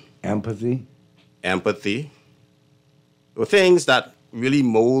inclusion. Empathy. The things that really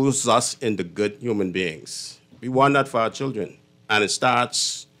molds us into good human beings. We want that for our children. And it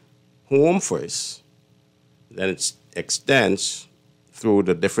starts home first. Then it extends through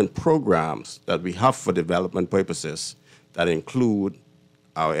the different programs that we have for development purposes that include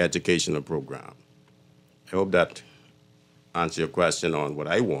our educational program. I hope that answers your question on what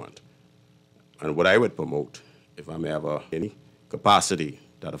I want and what I would promote if I'm ever any capacity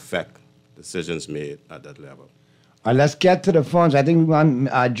that affect decisions made at that level. Let's get to the phones. I think we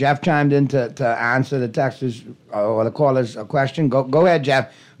want Jeff chimed in to answer the texters or the callers' question. Go ahead,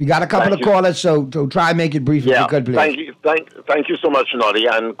 Jeff. We got a couple of callers, so try and make it brief if you could, please. Thank you so much, Noddy.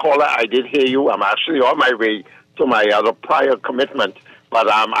 And caller, I did hear you. I'm actually on my way to my other prior commitment, but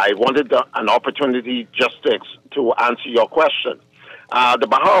I wanted an opportunity just to answer your question. The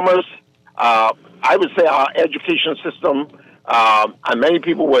Bahamas, I would say our education system, and many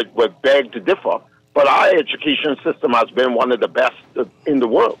people would beg to differ, but our education system has been one of the best in the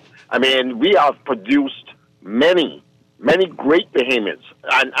world. I mean, we have produced many great Bahamians.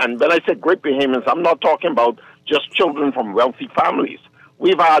 And when I say great Bahamians, I'm not talking about just children from wealthy families.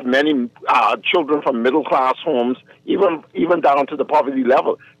 We've had many children from middle-class homes, even down to the poverty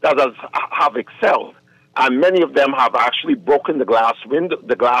level, that have excelled. And many of them have actually broken the glass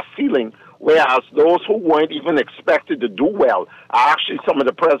ceiling, whereas those who weren't even expected to do well are actually some of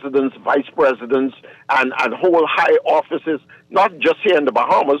the presidents, vice presidents, and whole high offices, not just here in the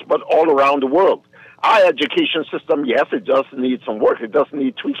Bahamas, but all around the world. Our education system, yes, it does need some work. It does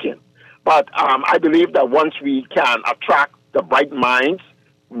need tweaking. But I believe that once we can attract the bright minds,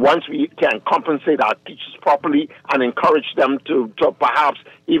 once we can compensate our teachers properly and encourage them to perhaps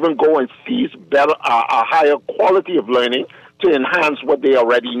even go and seize better, a higher quality of learning to enhance what they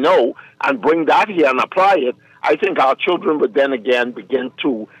already know and bring that here and apply it, I think our children would then again begin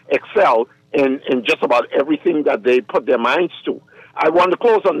to excel in just about everything that they put their minds to. I want to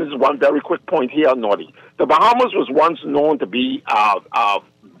close on this one very quick point here, Noddy. The Bahamas was once known to be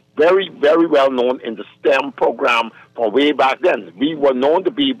very, very well known in the STEM program from way back then. We were known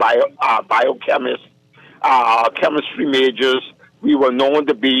to be biochemists, chemistry majors. We were known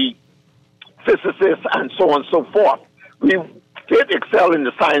to be physicists and so on and so forth. We did excel in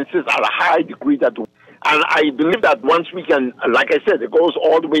the sciences at a high degree. And I believe that once we can, like I said, it goes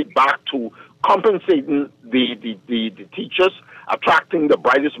all the way back to compensating the teachers, attracting the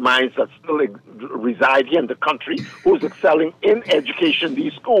brightest minds that still reside here in the country, who's excelling in education in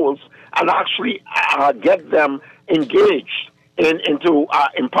these schools, and actually get them engaged into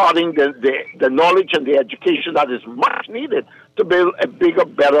imparting the knowledge and the education that is much needed to build a bigger,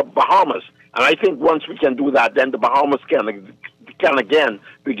 better Bahamas. And I think once we can do that, then the Bahamas can again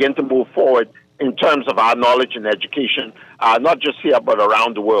begin to move forward in terms of our knowledge and education, not just here, but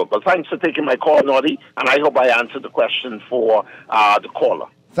around the world. But thanks for taking my call, Noddy, and I hope I answered the question for the caller.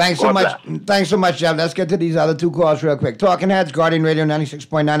 Thanks so much. Thanks so much, Jeff. Let's get to these other two calls real quick. Talking Heads, Guardian Radio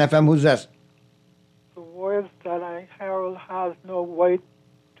 96.9 FM. Who's this? The words that I herald has no weight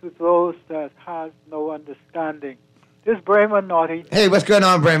to those that has no understanding. This is Brayman Noddy. Hey, what's going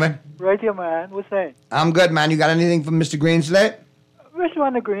on, Brayman? Radio man, what's that? I'm good, man. You got anything from Mr. Greenslade? Which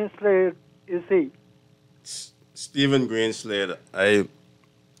one of Greenslade is he? Stephen Greenslade. I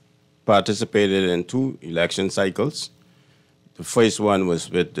participated in 2 election cycles. The first one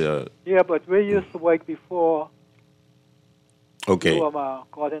was with the... Yeah, but we used to work before you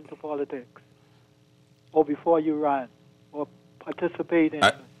got into politics, or before you ran, or participate in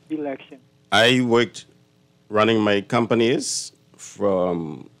the election. I worked running my companies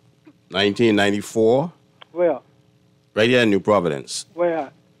from 1994. Where? Right here in New Providence. Where?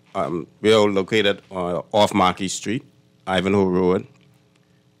 We are located off Marquis Street, Ivanhoe Road,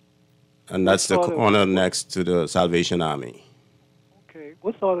 and that's the corner next to the Salvation Army. Okay.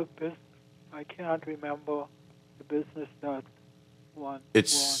 What sort of business? I can't remember the business that who are on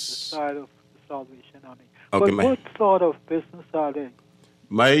It's the side of the Salvation Army. Okay, But what sort of business are they?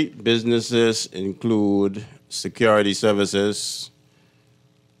 my businesses include security services,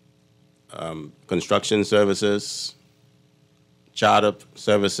 construction services, charter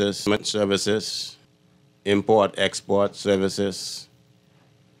services, import-export services,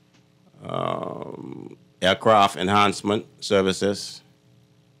 aircraft enhancement services.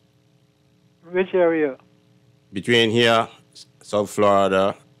 Which area? Between here, South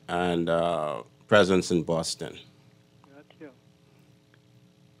Florida, and presence in Boston. Gotcha.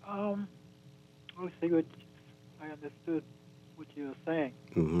 I understood what you were saying.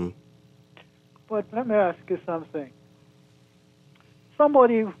 Mm-hmm. But let me ask you something.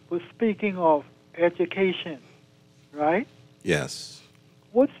 Somebody was speaking of education, right? Yes.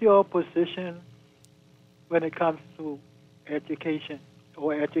 What's your position when it comes to education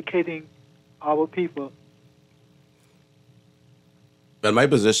or educating our people? Well, my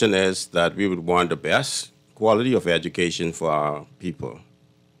position is that we would want the best quality of education for our people.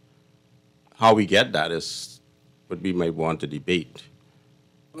 How we get that is what we might want to debate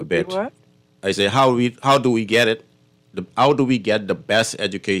a bit. What? I say, how do we get it? How do we get the best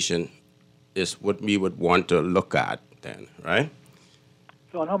education is what we would want to look at then, right?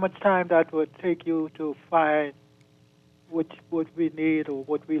 So how much time that would take you to find what we need or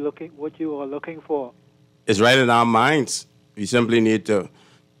what you are looking for? It's right in our minds. We simply need to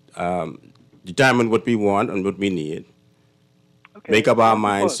determine what we want and what we need. Okay. Make up our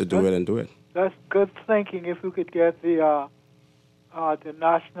minds to do it and do it. That's good thinking. If we could get the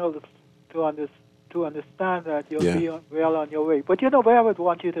nationals to understand that you'll be well on your way. But you know where I would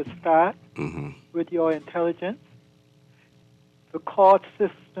want you to start? Mm-hmm. With your intelligence, the court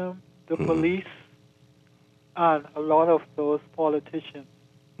system, the police, and a lot of those politicians.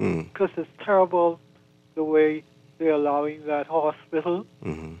 Because it's terrible the way they're allowing that hospital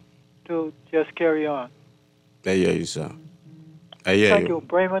to just carry on. I hear you, sir. I hear Thank you.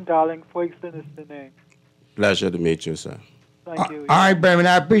 Brayman Darling, Folkestone is the name. Pleasure to meet you, sir. Thank you. All right, Brayman,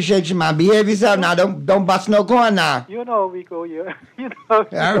 I appreciate you, man. Behave yourself now. Don't bust no corn now. You know we go here. All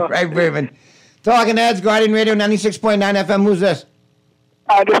right, Brayman. Talking Heads, Guardian Radio 96.9 FM. Who's this?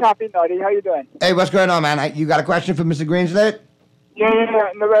 This is Happy Naughty. How you doing? Hey, what's going on, man? You got a question for Mr. Greenslade?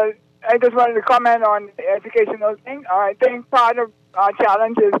 Yeah. No, well, I just wanted to comment on the educational thing. I think part of our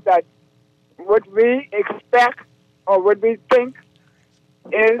challenge is that what we expect or what we think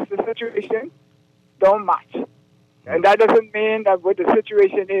is the situation don't match. And that doesn't mean that what the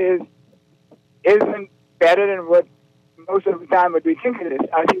situation isn't better than what most of the time what we think it is.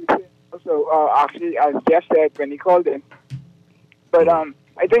 As he was saying also, actually, as Jeff said when he called in. But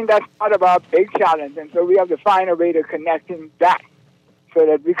I think that's part of our big challenge. And so we have to find a way to connect in that so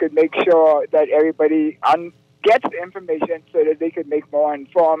that we could make sure that everybody gets the information so that they could make more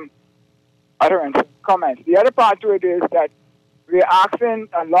informed utterance and comments. The other part to it is that we're asking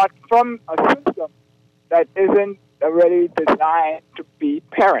a lot from a system that isn't already designed to be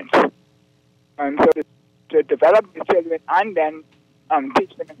parents. And so to develop the children and then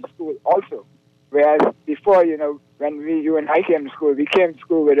teach them in school also. Whereas before, when you and I came to school, we came to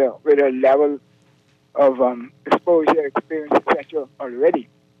school with a level of exposure, experience, etc. already.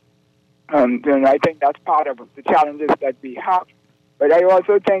 And I think that's part of the challenges that we have. But I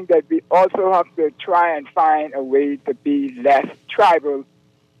also think that we also have to try and find a way to be less tribal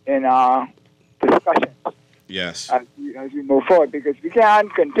in our discussions. Yes. As we move forward, because we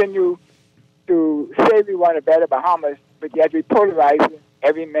can't continue to say we want a better Bahamas, but yet we polarize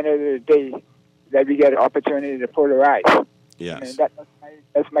every minute of the day that we get an opportunity to polarize. Yes. And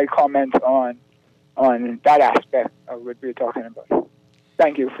that's my comment on that aspect of what we're talking about.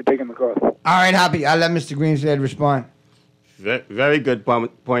 Thank you for taking the call. All right, Happy. I'll let Mr. Greenslade respond. Very good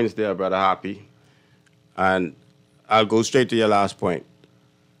points there, Brother Happy. And I'll go straight to your last point.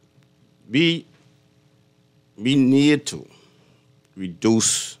 We need to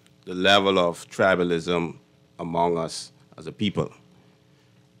reduce the level of tribalism among us as a people.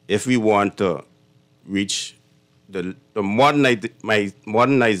 If we want to reach the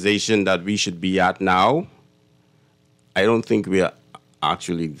modernization that we should be at now, I don't think we are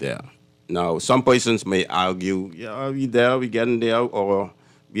actually there. Now, some persons may argue, are we there, we getting there, or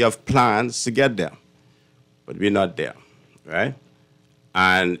we have plans to get there. But we're not there, right?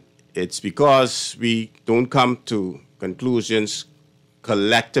 And it's because we don't come to conclusions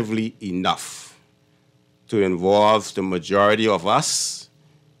collectively enough to involve the majority of us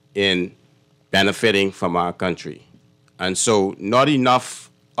in benefiting from our country. And so not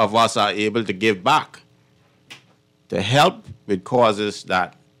enough of us are able to give back to help with causes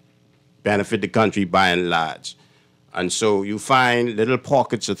that benefit the country by and large. And so you find little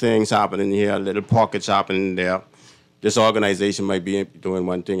pockets of things happening here, little pockets happening there. This organization might be doing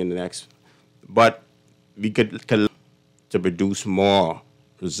one thing and the next. But we could to produce more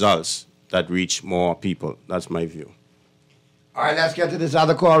results that reach more people. That's my view. All right, let's get to this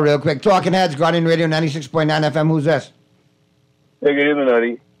other call real quick. Talking Heads, Guardian Radio 96.9 FM. Who's this? Hey, good evening,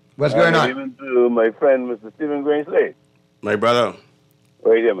 Eddie. What's going on? Good evening to my friend, Mr. Stephen Greenslade. My brother.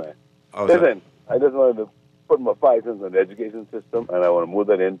 Right here, man. Oh, Listen, I just wanted to put my 5 cents on the education system, and I want to move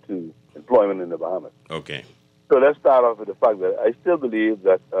that into employment in the Bahamas. Okay. So let's start off with the fact that I still believe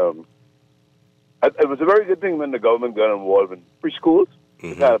that it was a very good thing when the government got involved in preschools,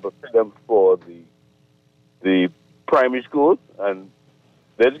 to kind of prepare them for the primary schools, and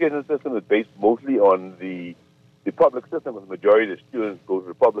the education system is based mostly on the public system, and the majority of the students go to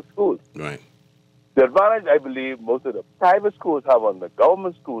the public schools. Right. The advantage I believe most of the private schools have on the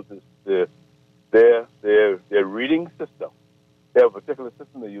government schools is their reading system. They have a particular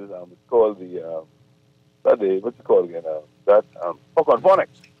system they use. It's called what's it called again? Phonics,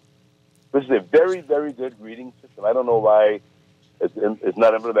 which is a very, very good reading system. I don't know why it's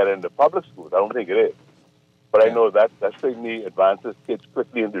not implemented in the public schools. I don't think it is. But I know that certainly advances kids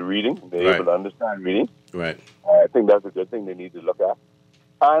quickly into reading. They're able to understand reading. Right. I think that's a good thing they need to look at.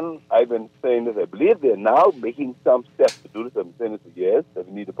 And I've been saying this, I believe they're now making some steps to do this. I've been saying this for years, that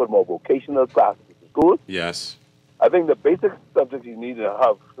we need to put more vocational classes in schools. Yes. I think the basic subjects you need to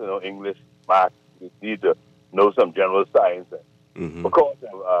have, English, math, you need to know some general science. Of course,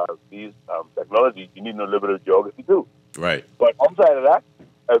 these technology, you need to know a little bit of geography too. Right. But outside of that,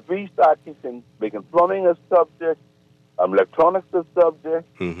 if we start making plumbing a subject, electronics a subject,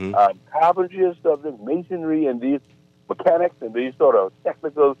 carpentry a subject, masonry and these mechanics and these sort of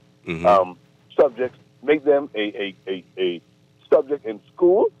technical subjects, make them a subject in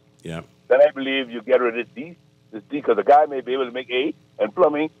school, yeah, then I believe you get rid of this D, because a guy may be able to make A in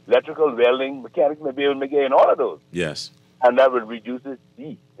plumbing, electrical, welding, mechanics may be able to make A in all of those. Yes. And that would reduce the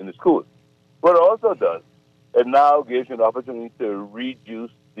D in the school. What it also does, it now gives you an opportunity to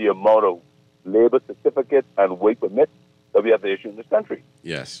reduce the amount of labor certificates and work permits that we have to issue in this country.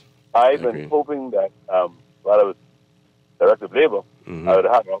 Yes. I've been hoping that while I was Director of Labor, I would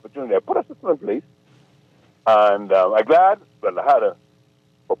have had an opportunity. I put a system in place, and I'm glad that I had a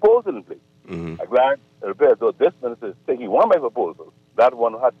proposal in place. I'm glad it appears though this minister is taking one of my proposals. That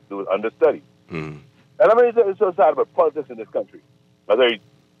one had to do with understudy. And I mean, it's so sad about politics in this country. But they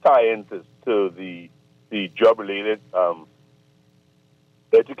tie into the job-related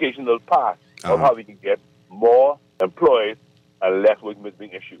educational path of how we can get more employees and less work permits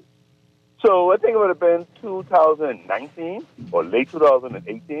being issued. So I think it would have been 2019 or late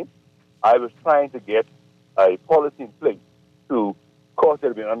 2018. I was trying to get a policy in place to cause there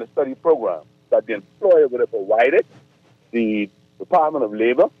to be an understudy program that the employer would have provided the Department of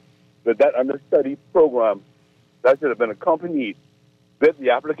Labor with that understudy program that should have been accompanied with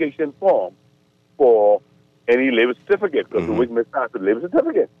the application form for any labor certificate, because the work permit starts with labor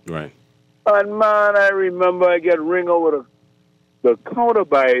certificate. Right. And man, I remember I get ring over the counter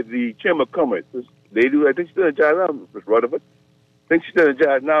by the Chamber of Commerce. This lady, I think she's still in charge now, Ms. Rutherford. I think she's still in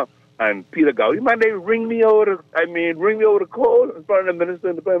charge now. And Peter Gowdy, man, they ring me over the call in front of the Minister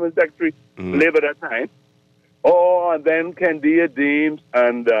and the Permanent Secretary of Labor at that time. Oh, and then Candia Deems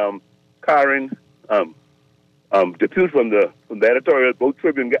and Karen Depute from the editorial Boat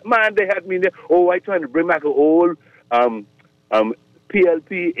Tribune. Man, they had me there. Oh, I trying to bring back an old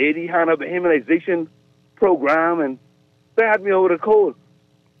PLP 80 HANA, the immunization program, and they had me over the coal.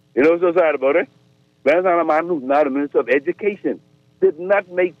 You know what's so sad about it? That's not a man who's now the Minister of Education. Did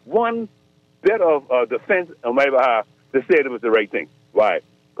not make one bit of defense on my behalf to say it was the right thing. Why?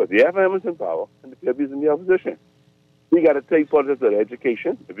 Because the FM is in power and the PLP is in the opposition. We got to take politics of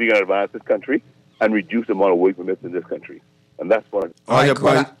education if we're going to advance this country and reduce the amount of work permits in this country. And that's one. I'll let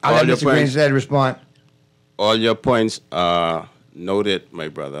Mr. Greenslade respond. All your points are noted, my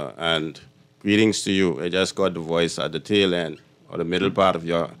brother, and greetings to you. I just got the voice at the tail end or the middle part of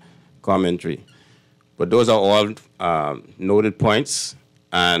your commentary. But those are all noted points,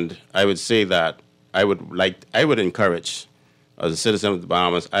 and I would say that I would encourage, as a citizen of the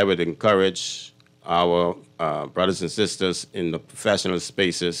Bahamas, I would encourage our brothers and sisters in the professional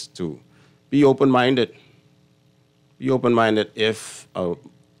spaces to be open-minded. Be open-minded if a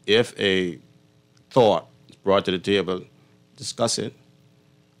thought is brought to the table, discuss it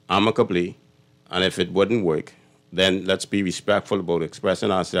amicably, and if it wouldn't work, then let's be respectful about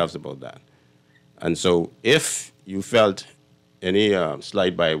expressing ourselves about that. And so if you felt any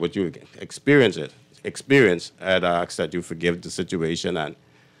slight by what you experienced, I'd ask that you forgive the situation and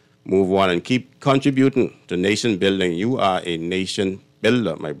move on and keep contributing to nation building. You are a nation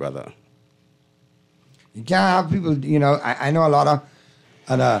builder, my brother. You can't have people, you know, I know a lot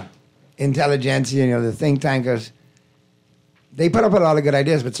of intelligentsia, you know, the think tankers. They put up a lot of good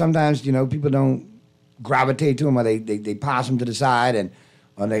ideas, but sometimes, you know, people don't gravitate to them, or they pass them to the side,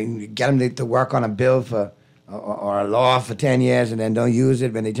 or they get them to work on a bill for or a law for 10 years and then don't use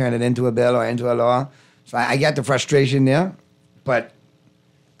it when they turn it into a bill or into a law. So I get the frustration there, but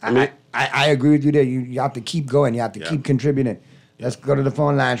I agree with you there. You have to keep going. You have to keep contributing. Let's go to the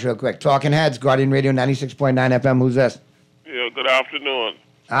phone lines real quick. Talking Heads, Guardian Radio 96.9 FM. Who's this? Yeah, good afternoon.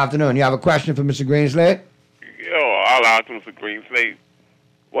 Afternoon. You have a question for Mr. Greenslade? I'll ask Mr. Greenslade,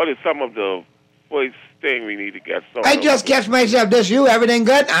 what is some of the first thing we need to get started? I just catch myself. This you? Everything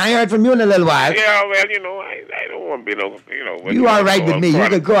good? I ain't heard from you in a little while. Yeah, well, you know, I don't want to be no, you know. You all right with me. You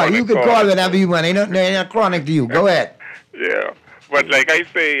could call. You could call whenever you want. Ain't not chronic to you. Go ahead. Yeah. But like I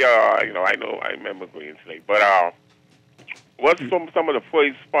say, you know, I remember Greenslade. But what's some of the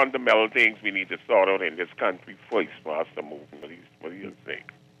first fundamental things we need to sort out in this country first for us to move? What do you think?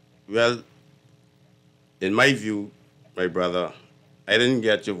 Well, in my view, my brother, I didn't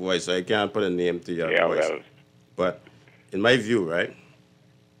get your voice, so I can't put a name to your voice. Well, but in my view, right,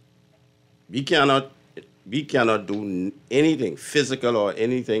 we cannot do anything physical or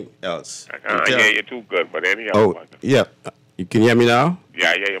anything else. I can't hear you too good, but anyhow. Oh, yeah. You can hear me now?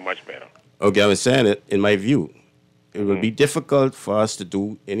 Yeah, I hear you much better. Okay, I was saying it, in my view, it will be difficult for us to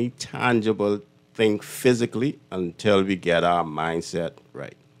do any tangible thing physically until we get our mindset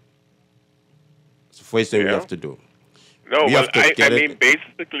right. It's the first thing we have to do. No, well, I mean,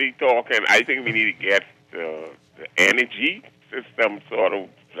 basically talking, I think we need to get the energy system sort of.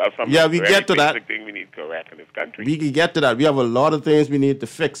 We get to that. Thing we need correct in this country. We can get to that. We have a lot of things we need to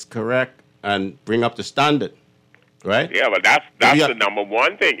fix, correct, and bring up the standard, right? Yeah, but that's the number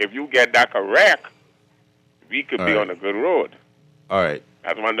one thing. If you get that correct, we could be on a good road. All right.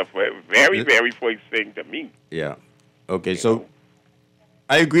 That's one of the very, very first thing to me. Yeah. Okay, so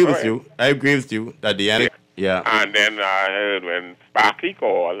I agree with you. I agree with you that the energy. Yeah. And then I heard when Sparky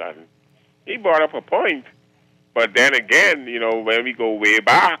called, and he brought up a point. But then again, you know, when we go way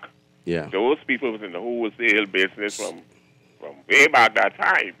back, those people was in the wholesale business from way back that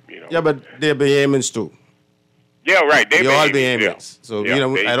time, you know. Yeah, but they're Bahamians too. Yeah, right. They're all Bahamians. So, you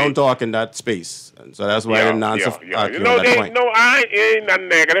know, I don't talk in that space. And so that's why I didn't answer you know, that point. No, I ain't nothing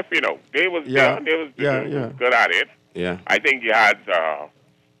negative, you know. They was good at it. Yeah. I think you had a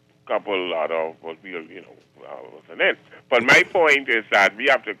couple out of what we, you know, wasn't it. But my point is that we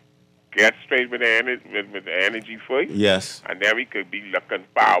have to get straight with the energy first. Yes. And then we could be looking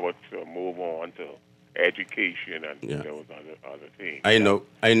forward to move on to education and those other things. I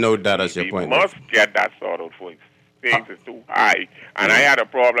know that as your point. We must get that sort of first. Things is too high. And I had a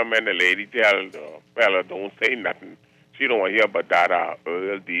problem when the lady tell the fella, don't say nothing. She don't want to hear about that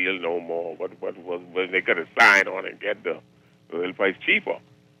oil deal no more. What they could have signed on and get the oil price cheaper.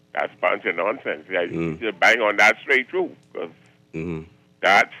 That's a bunch of nonsense. Yeah, you just bang on that straight through. Because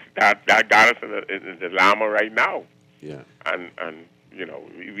that got us in the llama right now. Yeah. And you know,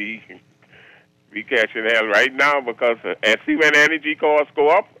 we catching hell right now because see when energy costs go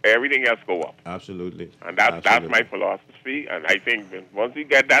up, everything else go up. Absolutely. And that's my philosophy. And I think once we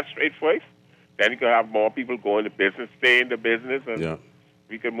get that straight first, then you can have more people go into business, stay in the business, and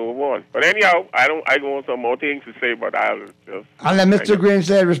we can move on. But anyhow, I go on some more things to say, but I'll let Mr.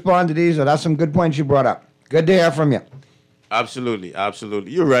 Greenslade respond to these. So that's some good points you brought up. Good to hear from you. Absolutely,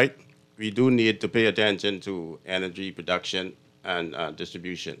 absolutely. You're right. We do need to pay attention to energy production and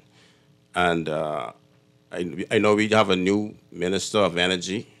distribution. And I know we have a new Minister of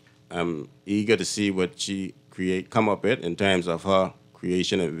Energy. I'm eager to see what she come up with in terms of her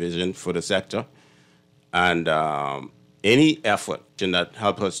creation and vision for the sector. And any effort that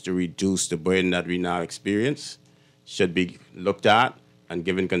helps us to reduce the burden that we now experience should be looked at and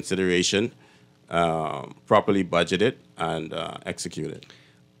given consideration, properly budgeted, and executed.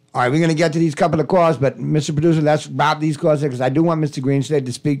 All right, we're going to get to these couple of calls, but Mr. Producer, let's wrap these calls because I do want Mr. Greenslade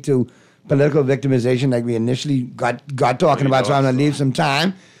to speak to political victimization like we initially got talking about, so I'm going to leave some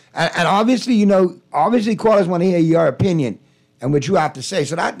time. And obviously, you know, callers want to hear your opinion and what you have to say.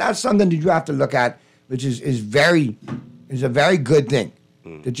 So that's something that you have to look at, which is a very good thing.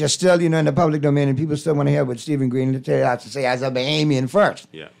 That you're still, you know, in the public domain and people still want to hear what Stephen Green has to say as a Bahamian first.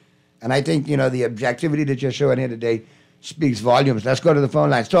 Yeah. And I think, you know, the objectivity that you're showing here today speaks volumes. Let's go to the phone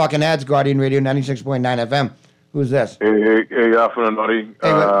lines. Talking Heads, Guardian Radio 96.9 FM. Who's this? Hey, afternoon, Noddy.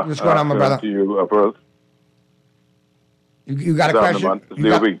 Hey, what's going on, my brother? To you, Bruce. You got a question?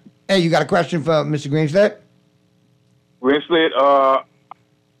 You got a question for Mr. Greenslade? Greenslade,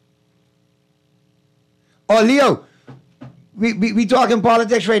 Oh, Leo, we talking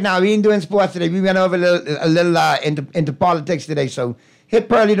politics right now. We ain't doing sports today. We went over a little into politics today. So hit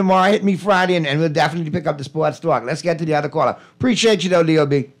Pearly tomorrow, hit me Friday, and we'll definitely pick up the sports talk. Let's get to the other caller. Appreciate you though, Leo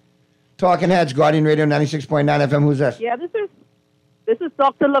B. Talking Heads, Guardian Radio 96.9 FM. Who's this? Yeah, this is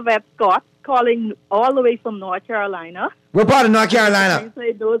Dr. Lavette Scott calling all the way from North Carolina. What part of North Carolina?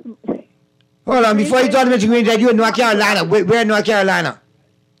 Hold on, before you talk to Mr. Green, you in North Carolina. Where in North Carolina?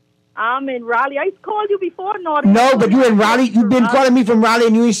 I'm in Raleigh. I called you before, North. No, but you in Raleigh. You've been calling me from Raleigh,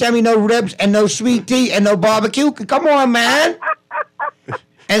 and you ain't sent me no ribs and no sweet tea and no barbecue. Come on, man.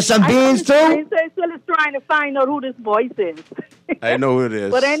 And some beans too. I'm still trying to find out who this voice is. I know who it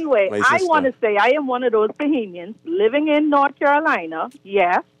is. But anyway, My I sister. want to say I am one of those Bahamians living in North Carolina.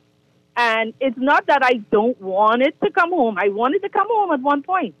 Yes. And it's not that I don't want it to come home. I wanted to come home at one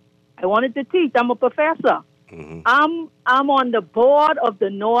point. I wanted to teach. I'm a professor. Mm-hmm. I'm on the board of the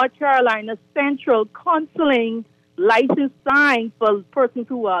North Carolina Central Counseling License Sign for persons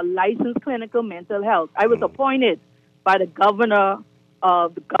who are licensed clinical mental health. I was appointed by the governor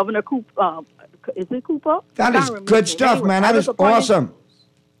Governor Cooper. Is it Cooper? That is good stuff, anyway, man. That is awesome.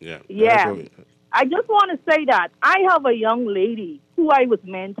 Yeah. Yeah. I just want to say that I have a young lady who I was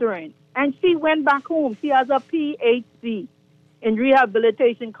mentoring, and she went back home. She has a PhD in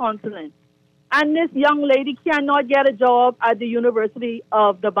rehabilitation counseling. And this young lady cannot get a job at the University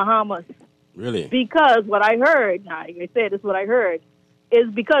of the Bahamas. Really? Because what I heard, now like I said, this is what I heard, is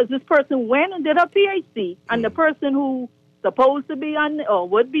because this person went and did a PhD, and the person who supposed to be on or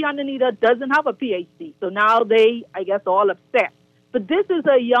would be underneath her doesn't have a PhD. So now they, I guess, all upset. But this is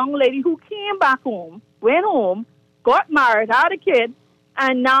a young lady who came back home, went home, got married, had a kid,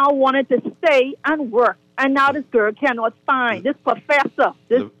 and now wanted to stay and work. And now this girl cannot find, this professor,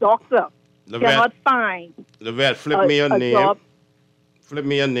 this doctor, cannot find Lavette, flip me your a name. job. Flip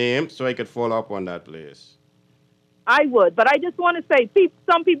me your name so I could follow up on that, please. I would, but I just want to say,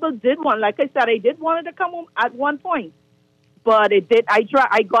 some people did want, like I said, I did want to come home at one point, but it did. I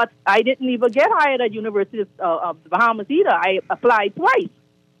didn't even get hired at University of the Bahamas either. I applied twice,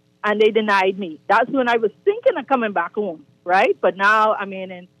 and they denied me. That's when I was thinking of coming back home, right? But now, I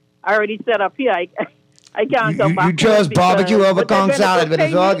mean, and I already set up here. I can't go back. You chose home barbecue because over what they're Kong gonna salad, but pay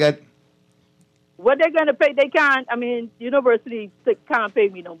it's all me- good. What they're going to pay, they can't. I mean, university can't pay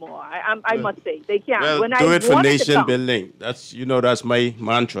me no more. I must say they can't. Well, when do I it for wanted to nation come, building. That's my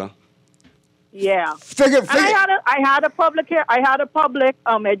mantra. Yeah. Figure. And I had a public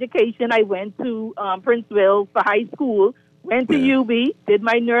education. I went to Princeville for high school. Went to UB, did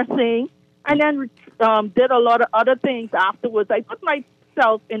my nursing, and then did a lot of other things afterwards. I put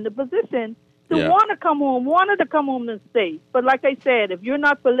myself in the position to wanted to come home and stay. But like I said, if you're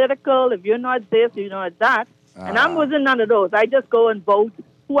not political, if you're not this, you're not that, and I wasn't none of those. I just go and vote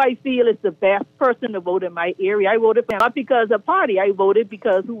who I feel is the best person to vote in my area. I voted for not because of party. I voted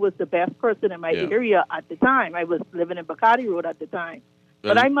because who was the best person in my area at the time. I was living in Bacardi Road at the time.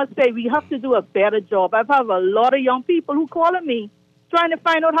 But I must say, we have to do a better job. I've had a lot of young people who calling me trying to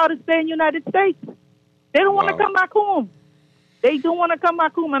find out how to stay in the United States. They don't want to come back home. They do want to come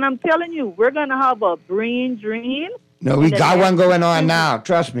back home, and I'm telling you, we're going to have a brain drain. No, we got one going on now.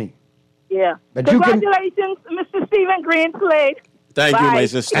 Trust me. Yeah. But you can- Congratulations, Mr. Stephen Greenslade. Thank you, my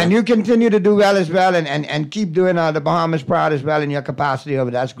sister. And you continue to do well as well, and keep doing the Bahamas proud as well in your capacity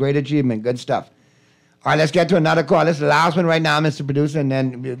over. That's great achievement. Good stuff. All right, let's get to another call. This is the last one right now, Mr. Producer, and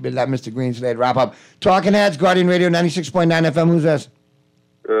then we'll let Mr. Greenslade wrap up. Talking Heads, Guardian Radio 96.9 FM. Who's this?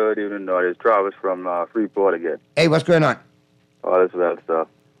 Good evening, it's Travis from Freeport again. Hey, what's going on? All this well stuff.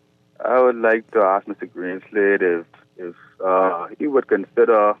 I would like to ask Mr. Greenslade if he would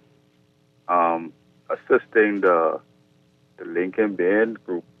consider assisting the Lincoln Band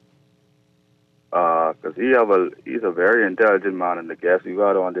group, because he's a very intelligent man, and the guests we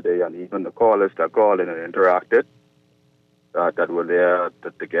got on today, and even the callers that called in and interacted, that were there,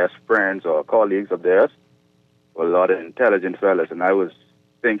 that the guest friends or colleagues of theirs, were a lot of intelligent fellas. And I was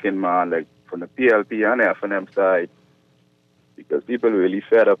thinking, man, like from the PLP and F&M side, because people really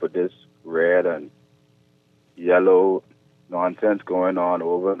fed up with this red and yellow nonsense going on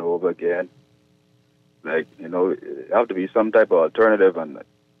over and over again. Like, it have to be some type of alternative. And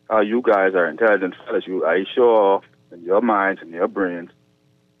how you guys are intelligent fellas, I sure in your minds and your brains,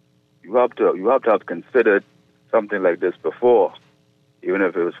 you have to have considered something like this before, even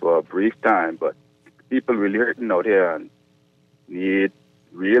if it was for a brief time. But people really hurting out here and need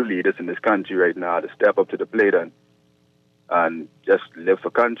real leaders in this country right now to step up to the plate and just live for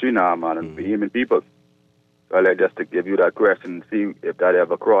country now, man, and for human people. So I'd like just to give you that question and see if that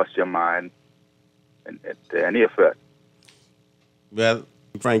ever crossed your mind and to any effect. Well,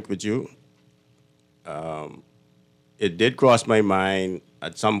 frank with you, It did cross my mind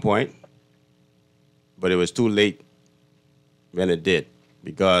at some point, but it was too late when it did,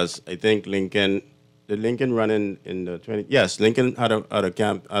 because I think Lincoln run in the 20. Yes, Lincoln had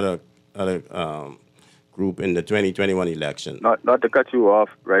a group in the 2021 election. Not to cut you off,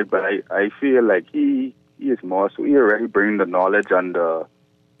 right? But I feel like he is more so. He already bring the knowledge and the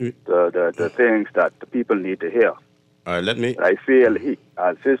things that the people need to hear. All right, let me. I feel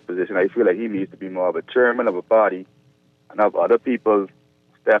as his position, I feel like he needs to be more of a chairman of a party and have other people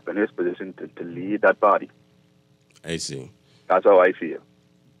step in his position to lead that party. I see. That's how I feel.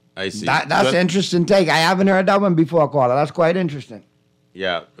 I see. That's an interesting take. I haven't heard that one before, caller. That's quite interesting.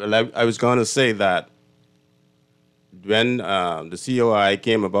 Yeah, well, I was going to say that when the COI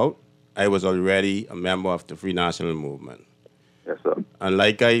came about, I was already a member of the Free National Movement. Yes, sir. And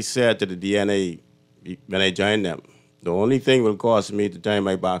like I said to the DNA when I joined them, the only thing will cause me to turn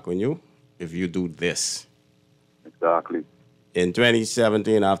my back on you if you do this. Exactly. In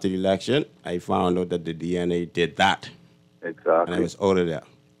 2017, after the election, I found out that the DNA did that. Exactly. And I was out of there.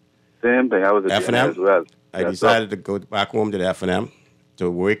 Same thing. I was at DNA as well. I decided to go back home to the FNM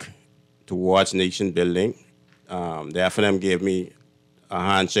to work towards nation building. The FNM gave me a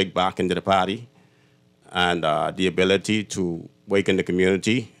handshake back into the party and the ability to work in the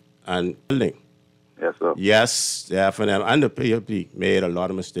community and building. Yes, sir. Yes, the FNM and the PLP made a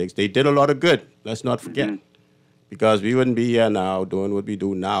lot of mistakes. They did a lot of good. Let's not forget. Mm-hmm. Because we wouldn't be here now doing what we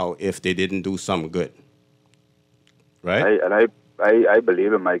do now if they didn't do some good. Right? I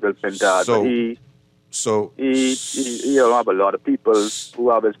believe in Michael Pintard. So, he don't have a lot of people who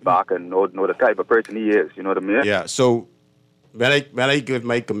have his back and know the type of person he is. You know what I mean? Yeah. So when I give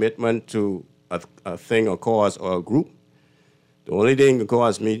my commitment to a thing, a cause, or a group, the only thing that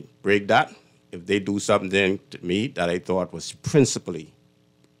cause me break that if they do something to me that I thought was principally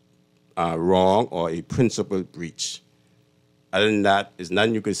wrong or a principle breach. Other than that, there's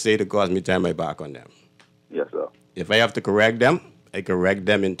nothing you could say to cause me to turn my back on them. Yes, sir. If I have to correct them, I correct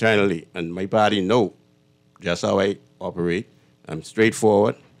them internally. And my party know just how I operate. I'm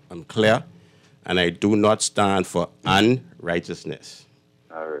straightforward, I'm clear, and I do not stand for unrighteousness.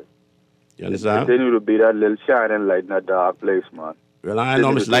 All right. You understand? Continue to be that little shining light in that dark place, man. Well, I don't know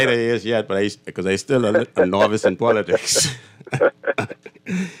how much light I is yet, but because I still a novice in politics. All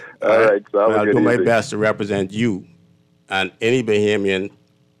right, so I'll do my best to represent you and any Bahamian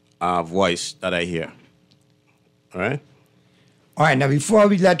voice that I hear. All right? All right, now before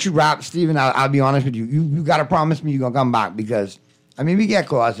we let you wrap, Stephen, I'll be honest with you. You got to promise me you're going to come back because, I mean, we get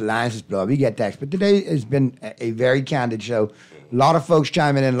calls, the lines is blowing, we get texts, but today has been a very candid show. A lot of folks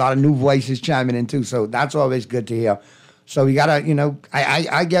chiming in, a lot of new voices chiming in too, so that's always good to hear. So we got to,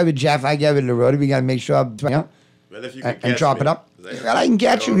 I gave it Jeff, I gave it LaRota, we got to make sure, well, if you and chop it up. Well, I can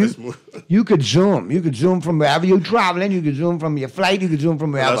get you. You could Zoom. You could Zoom from wherever you're traveling. You could Zoom from your flight. You could Zoom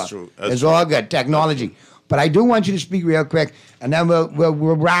from wherever. That's true. It's all good. Technology. But I do want you to speak real quick, and then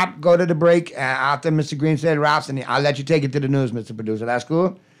we'll wrap, go to the break after Mr. Green said wraps, and I'll let you take it to the news, Mr. Producer. That's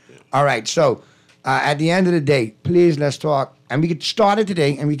cool? Yeah. All right. So at the end of the day, please, let's talk. And we could start it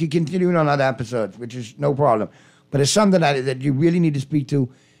today, and we could continue it on other episodes, which is no problem. But it's something that you really need to speak to.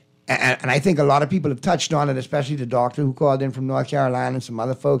 And I think a lot of people have touched on it, especially the doctor who called in from North Carolina and some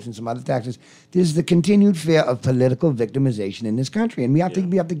other folks and some other Texas. This is the continued fear of political victimization in this country. And we have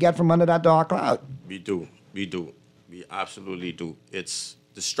to get from under that dark cloud. We do. We absolutely do. It's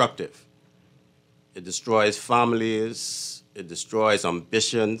destructive. It destroys families. It destroys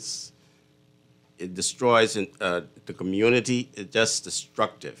ambitions. It destroys the community. It's just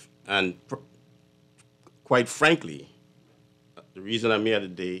destructive. And quite frankly, the reason I'm here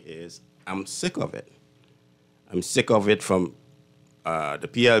today is I'm sick of it. I'm sick of it from the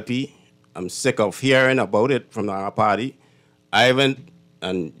PLP. I'm sick of hearing about it from our party. I haven't,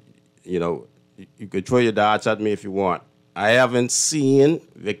 and you could throw your darts at me if you want. I haven't seen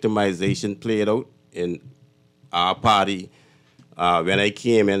victimization played out in our party when I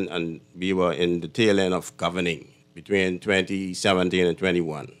came in and we were in the tail end of governing between 2017 and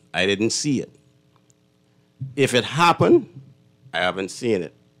 21. I didn't see it. If it happened, I haven't seen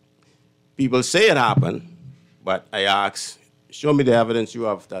it. People say it happened, but I ask, show me the evidence you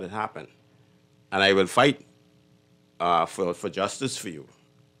have that it happened, and I will fight for justice for you,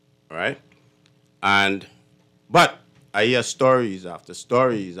 all right? But I hear stories after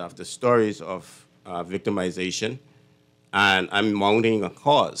stories after stories of victimization, and I'm mounting a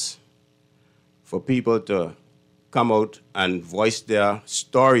cause for people to come out and voice their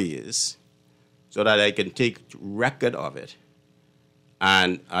stories so that I can take record of it.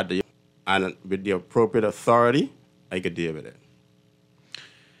 And with the appropriate authority, I could deal with it.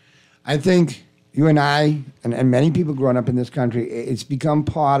 I think you and I, and many people growing up in this country, it's become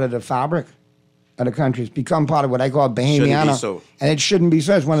part of the fabric of the country. It's become part of what I call Bahamiana. Shouldn't be so. And it shouldn't be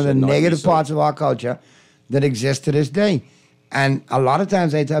so. It's one of the Should not be negative so. parts of our culture that exists to this day. And a lot of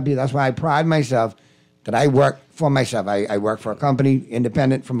times I tell people, that's why I pride myself that I work for myself. I work for a company,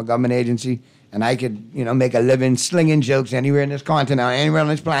 independent from a government agency, and I could, make a living slinging jokes anywhere in this continent, anywhere on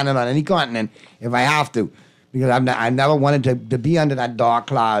this planet, on any continent, if I have to. Because I never wanted to be under that dark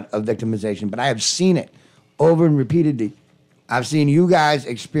cloud of victimization. But I have seen it over and repeatedly. I've seen you guys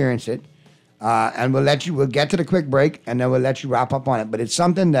experience it. And we'll get to the quick break, and then we'll let you wrap up on it. But it's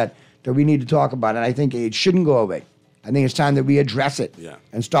something that we need to talk about, and I think it shouldn't go away. I think it's time that we address it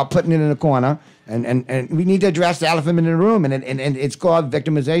and stop putting it in a corner. And we need to address the elephant in the room, and it's called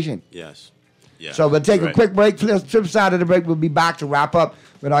victimization. Yes. Yeah. So we'll take a Right. quick break. Flip side of the break, we'll be back to wrap up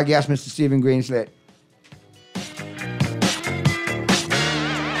with our guest, Mr. Stephen Greenslit.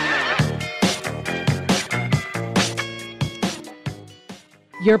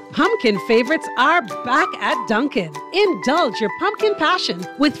 Your pumpkin favorites are back at Dunkin'. Indulge your pumpkin passion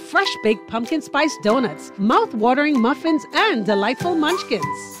with fresh baked pumpkin spice donuts, mouth-watering muffins, and delightful munchkins.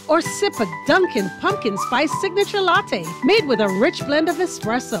 Or sip a Dunkin' pumpkin spice signature latte made with a rich blend of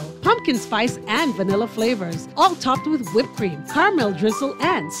espresso, pumpkin spice, and vanilla flavors, all topped with whipped cream, caramel drizzle,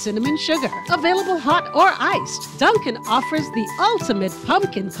 and cinnamon sugar. Available hot or iced, Dunkin' offers the ultimate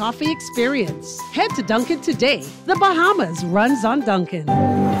pumpkin coffee experience. Head to Dunkin' today. The Bahamas runs on Dunkin'.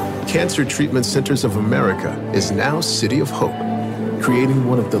 Cancer Treatment Centers of America is now City of Hope, creating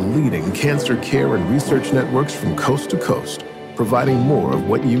one of the leading cancer care and research networks from coast to coast, providing more of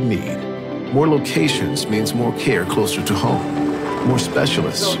what you need. More locations means more care closer to home. More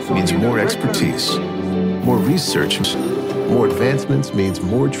specialists means more expertise. More research, more advancements means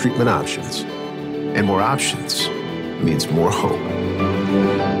more treatment options. And more options means more hope.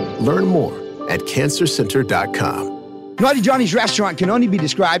 Learn more at cancercenter.com. Naughty Johnny's restaurant can only be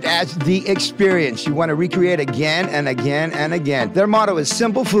described as the experience you want to recreate again and again and again. Their motto is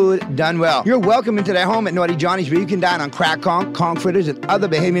simple food done well. You're welcome into their home at Naughty Johnny's, where you can dine on crack conch fritters, and other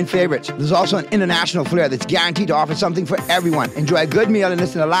Bahamian favorites. There's also an international flair that's guaranteed to offer something for everyone. Enjoy a good meal and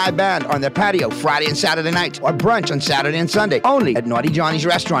listen to a live band on their patio Friday and Saturday nights, or brunch on Saturday and Sunday. Only at Naughty Johnny's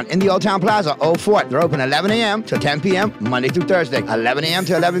restaurant in the Old Town Plaza, Old Fort. They're open 11 a.m. to 10 p.m. Monday through Thursday, 11 a.m.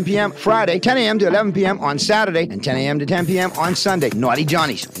 to 11 p.m. Friday, 10 a.m. to 11 p.m. on Saturday, and 10 a.m. to 10 p.m. on Sunday. Naughty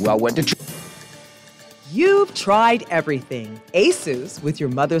Johnny's. Well worth the trip. You've tried everything. ASUS with your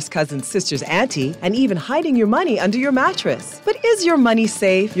mother's cousin's sister's auntie, and even hiding your money under your mattress. But is your money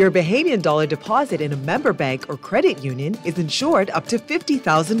safe? Your Bahamian dollar deposit in a member bank or credit union is insured up to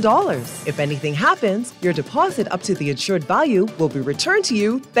 $50,000. If anything happens, your deposit up to the insured value will be returned to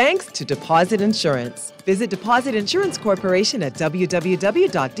you thanks to Deposit Insurance. Visit Deposit Insurance Corporation at www.dic.bs.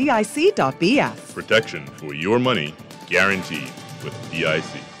 Protection for your money guaranteed with DIC.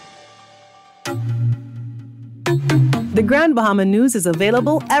 The Grand Bahama News is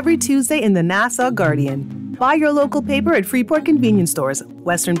available every Tuesday in the Nassau Guardian. Buy your local paper at Freeport convenience stores,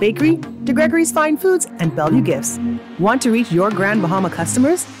 Western Bakery, DeGregory's Fine Foods, and Bellevue Gifts. Want to reach your Grand Bahama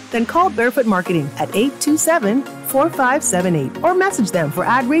customers? Then call Barefoot Marketing at 827-4578 or message them for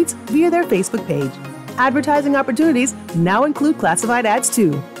ad rates via their Facebook page. Advertising opportunities now include classified ads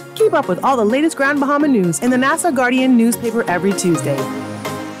too. Keep up with all the latest Grand Bahama news in the Nassau Guardian newspaper every Tuesday.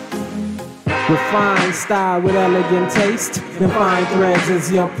 Refined style with elegant taste, then fine threads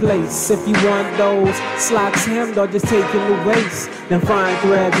is your place. If you want those slacks hemmed or just taking the waist, then fine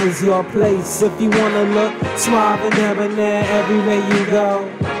threads is your place. If you wanna look suave and debonair everywhere you go,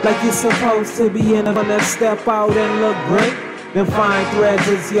 like you're supposed to be, and wanna step out and look great, then fine threads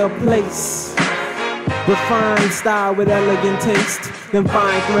is your place. Refined style with elegant taste, then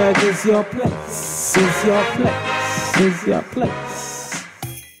fine threads is your place. Is your place. Is your place.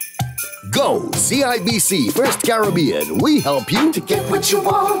 Go CIBC First Caribbean. We help you to get what you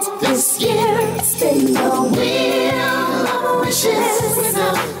want this year. Spin the wheel of wishes with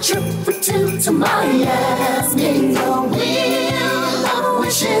a trip for two to Miami. The wheel of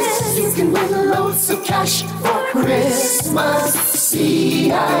wishes. You can win loads of cash for Christmas.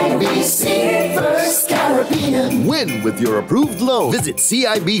 CIBC First Caribbean. Win with your approved loan. Visit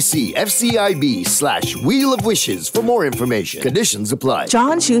CIBC FCIB/Wheel of Wishes for more information. Conditions apply.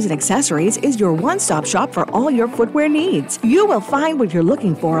 John Shoes and Accessories is your one-stop shop for all your footwear needs. You will find what you're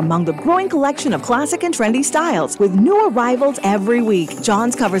looking for among the growing collection of classic and trendy styles with new arrivals every week.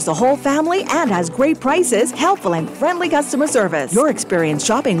 John's covers the whole family and has great prices, helpful and friendly customer service. Your experience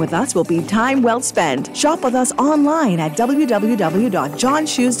shopping with us will be time well spent. Shop with us online at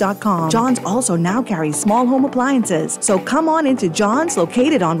www.johnshoes.com. John's also now carries small home appliances. So come on into John's,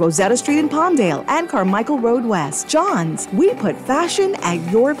 located on Rosetta Street in Palmdale and Carmichael Road West. John's, we put fashion at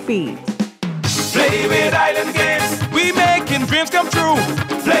your feet. Play with Island Games. We making dreams come true.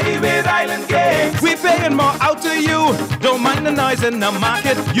 Play with Island Games. We paying more out to you. Don't mind the noise in the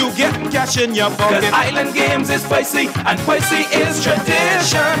market. You getting cash in your pocket. 'Cause Island Games is spicy and spicy is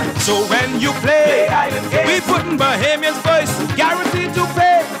tradition. So when you play Island Games, we putting Bahamians first. Guaranteed to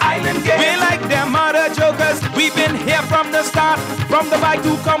pay. Island Games. We like them other jokers. We've been here from the start. From the bike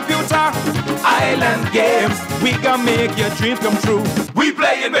to computer. Island Games. We gonna make your dreams come true. We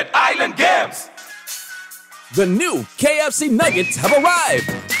playing with Island Games. The new KFC Nuggets have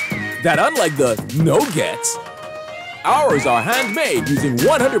arrived. That unlike the no-gets, ours are handmade using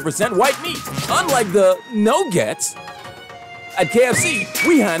 100% white meat. Unlike the no-gets, at KFC,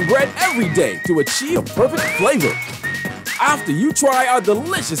 we hand bread every day to achieve perfect flavor. After you try our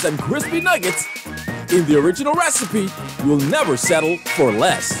delicious and crispy nuggets, in the original recipe, you'll never settle for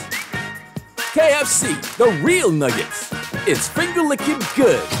less. KFC, the real nuggets. It's finger-licking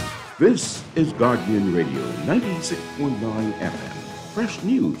good. This is Guardian Radio 96.9 FM. Fresh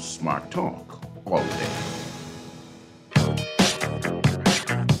news, smart talk, all day.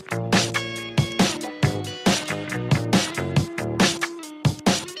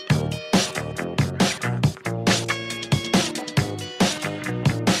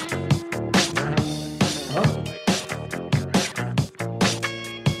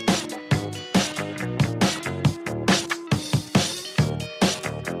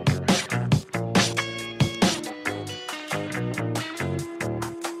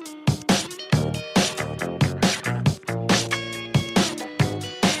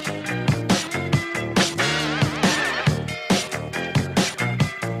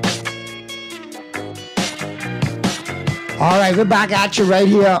 All right, we're back at you right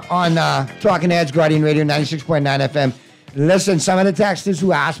here on Talking Heads, Guardian Radio 96.9 FM. Listen, some of the texters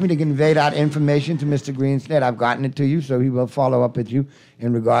who asked me to convey that information to Mr. Greenstead, I've gotten it to you, so he will follow up with you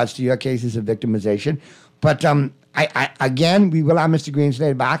in regards to your cases of victimization. But again, we will have Mr.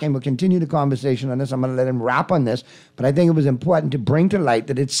 Greenstead back, and we'll continue the conversation on this. I'm going to let him wrap on this, but I think it was important to bring to light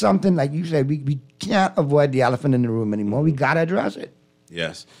that it's something, like you said, we can't avoid the elephant in the room anymore. We got to address it.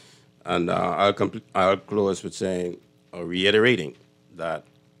 Yes, and I'll close with saying, reiterating that,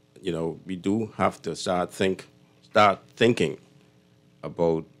 we do have to start thinking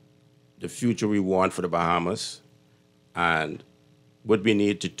about the future we want for the Bahamas and what we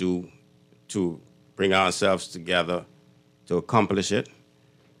need to do to bring ourselves together to accomplish it.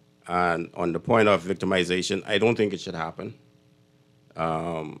 And on the point of victimization, I don't think it should happen.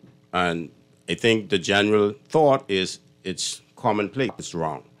 And I think the general thought is it's commonplace, it's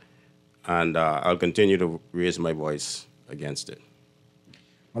wrong. And I'll continue to raise my voice against it.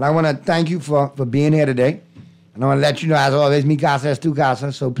 Well, I want to thank you for being here today. And I want to let you know, as always, mi casa es tu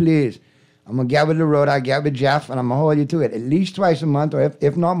casa. So please, I'm going to get with the road. I'll get with Jeff, and I'm going to hold you to it at least twice a month, or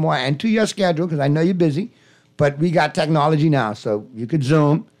if not more, and to your schedule, because I know you're busy. But we got technology now, so you could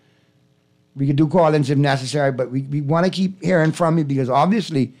Zoom. We could do call-ins if necessary, but we want to keep hearing from you, because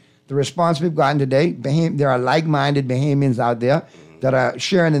obviously the response we've gotten today, there are like-minded Bahamians out there that are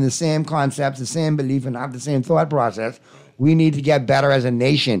sharing in the same concepts, the same belief, and have the same thought process. We need to get better as a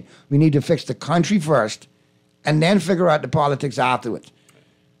nation. We need to fix the country first and then figure out the politics afterwards.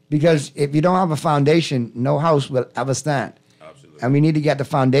 Because if you don't have a foundation, no house will ever stand. Absolutely. And we need to get the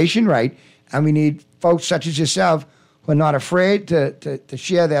foundation right, and we need folks such as yourself who are not afraid to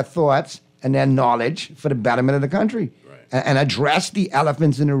share their thoughts and their knowledge for the betterment of the country. Right. And address the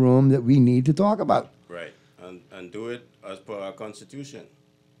elephants in the room that we need to talk about. Right, and do it as per our Constitution,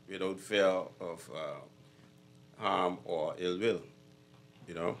 without fear of harm or ill will,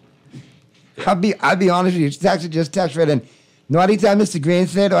 Yeah. I'll be honest with you. Just text right in. Naughty time, Mr. Green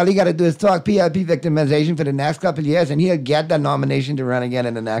said, all he got to do is talk PLP victimization for the next couple of years, and he'll get that nomination to run again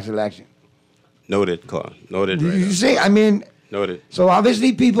in the next election. Noted, Carl. Noted. Right. You see, I mean. Noted. So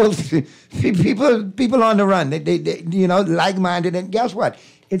obviously, people on the run. They like-minded, and guess what?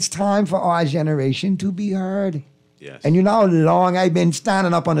 It's time for our generation to be heard. Yes. And you know how long I've been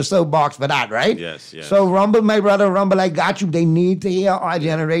standing up on the soapbox for that, right? Yes, yes. So rumble, my brother, rumble, I got you. They need to hear our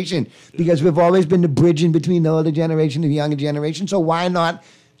generation because we've always been the bridge in between the older generation and the younger generation. So why not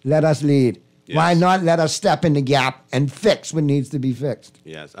let us lead? Yes. Why not let us step in the gap and fix what needs to be fixed?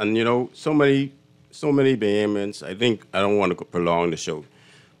 Yes, and so many Bahamians, I don't want to prolong the show,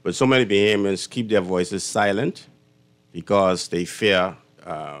 but so many Bahamians keep their voices silent because they fear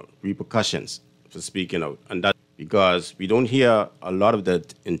repercussions for speaking out. And that because we don't hear a lot of the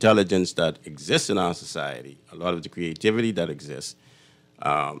intelligence that exists in our society, a lot of the creativity that exists.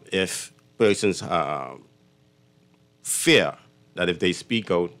 If persons fear that if they speak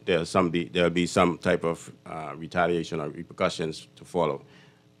out, there'll be some type of retaliation or repercussions to follow,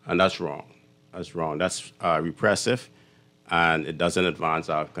 and that's wrong. That's wrong. That's repressive, and it doesn't advance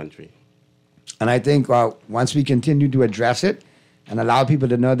our country. And I think once we continue to address it and allow people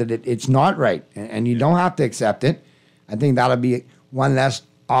to know that it's not right and you don't have to accept it, I think that'll be one less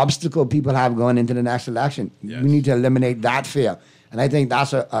obstacle people have going into the next election. Yes. We need to eliminate that fear. And I think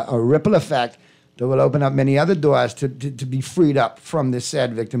that's a ripple effect that will open up many other doors to be freed up from this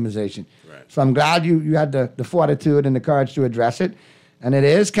said victimization. Right. So I'm glad you had the fortitude and the courage to address it. And it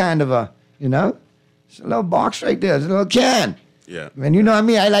is kind of it's a little box right there. It's a little can. Yeah. And you know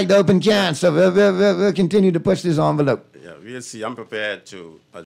me, I like to open cans. So we'll continue to push this envelope. Yeah, we'll see. I'm prepared to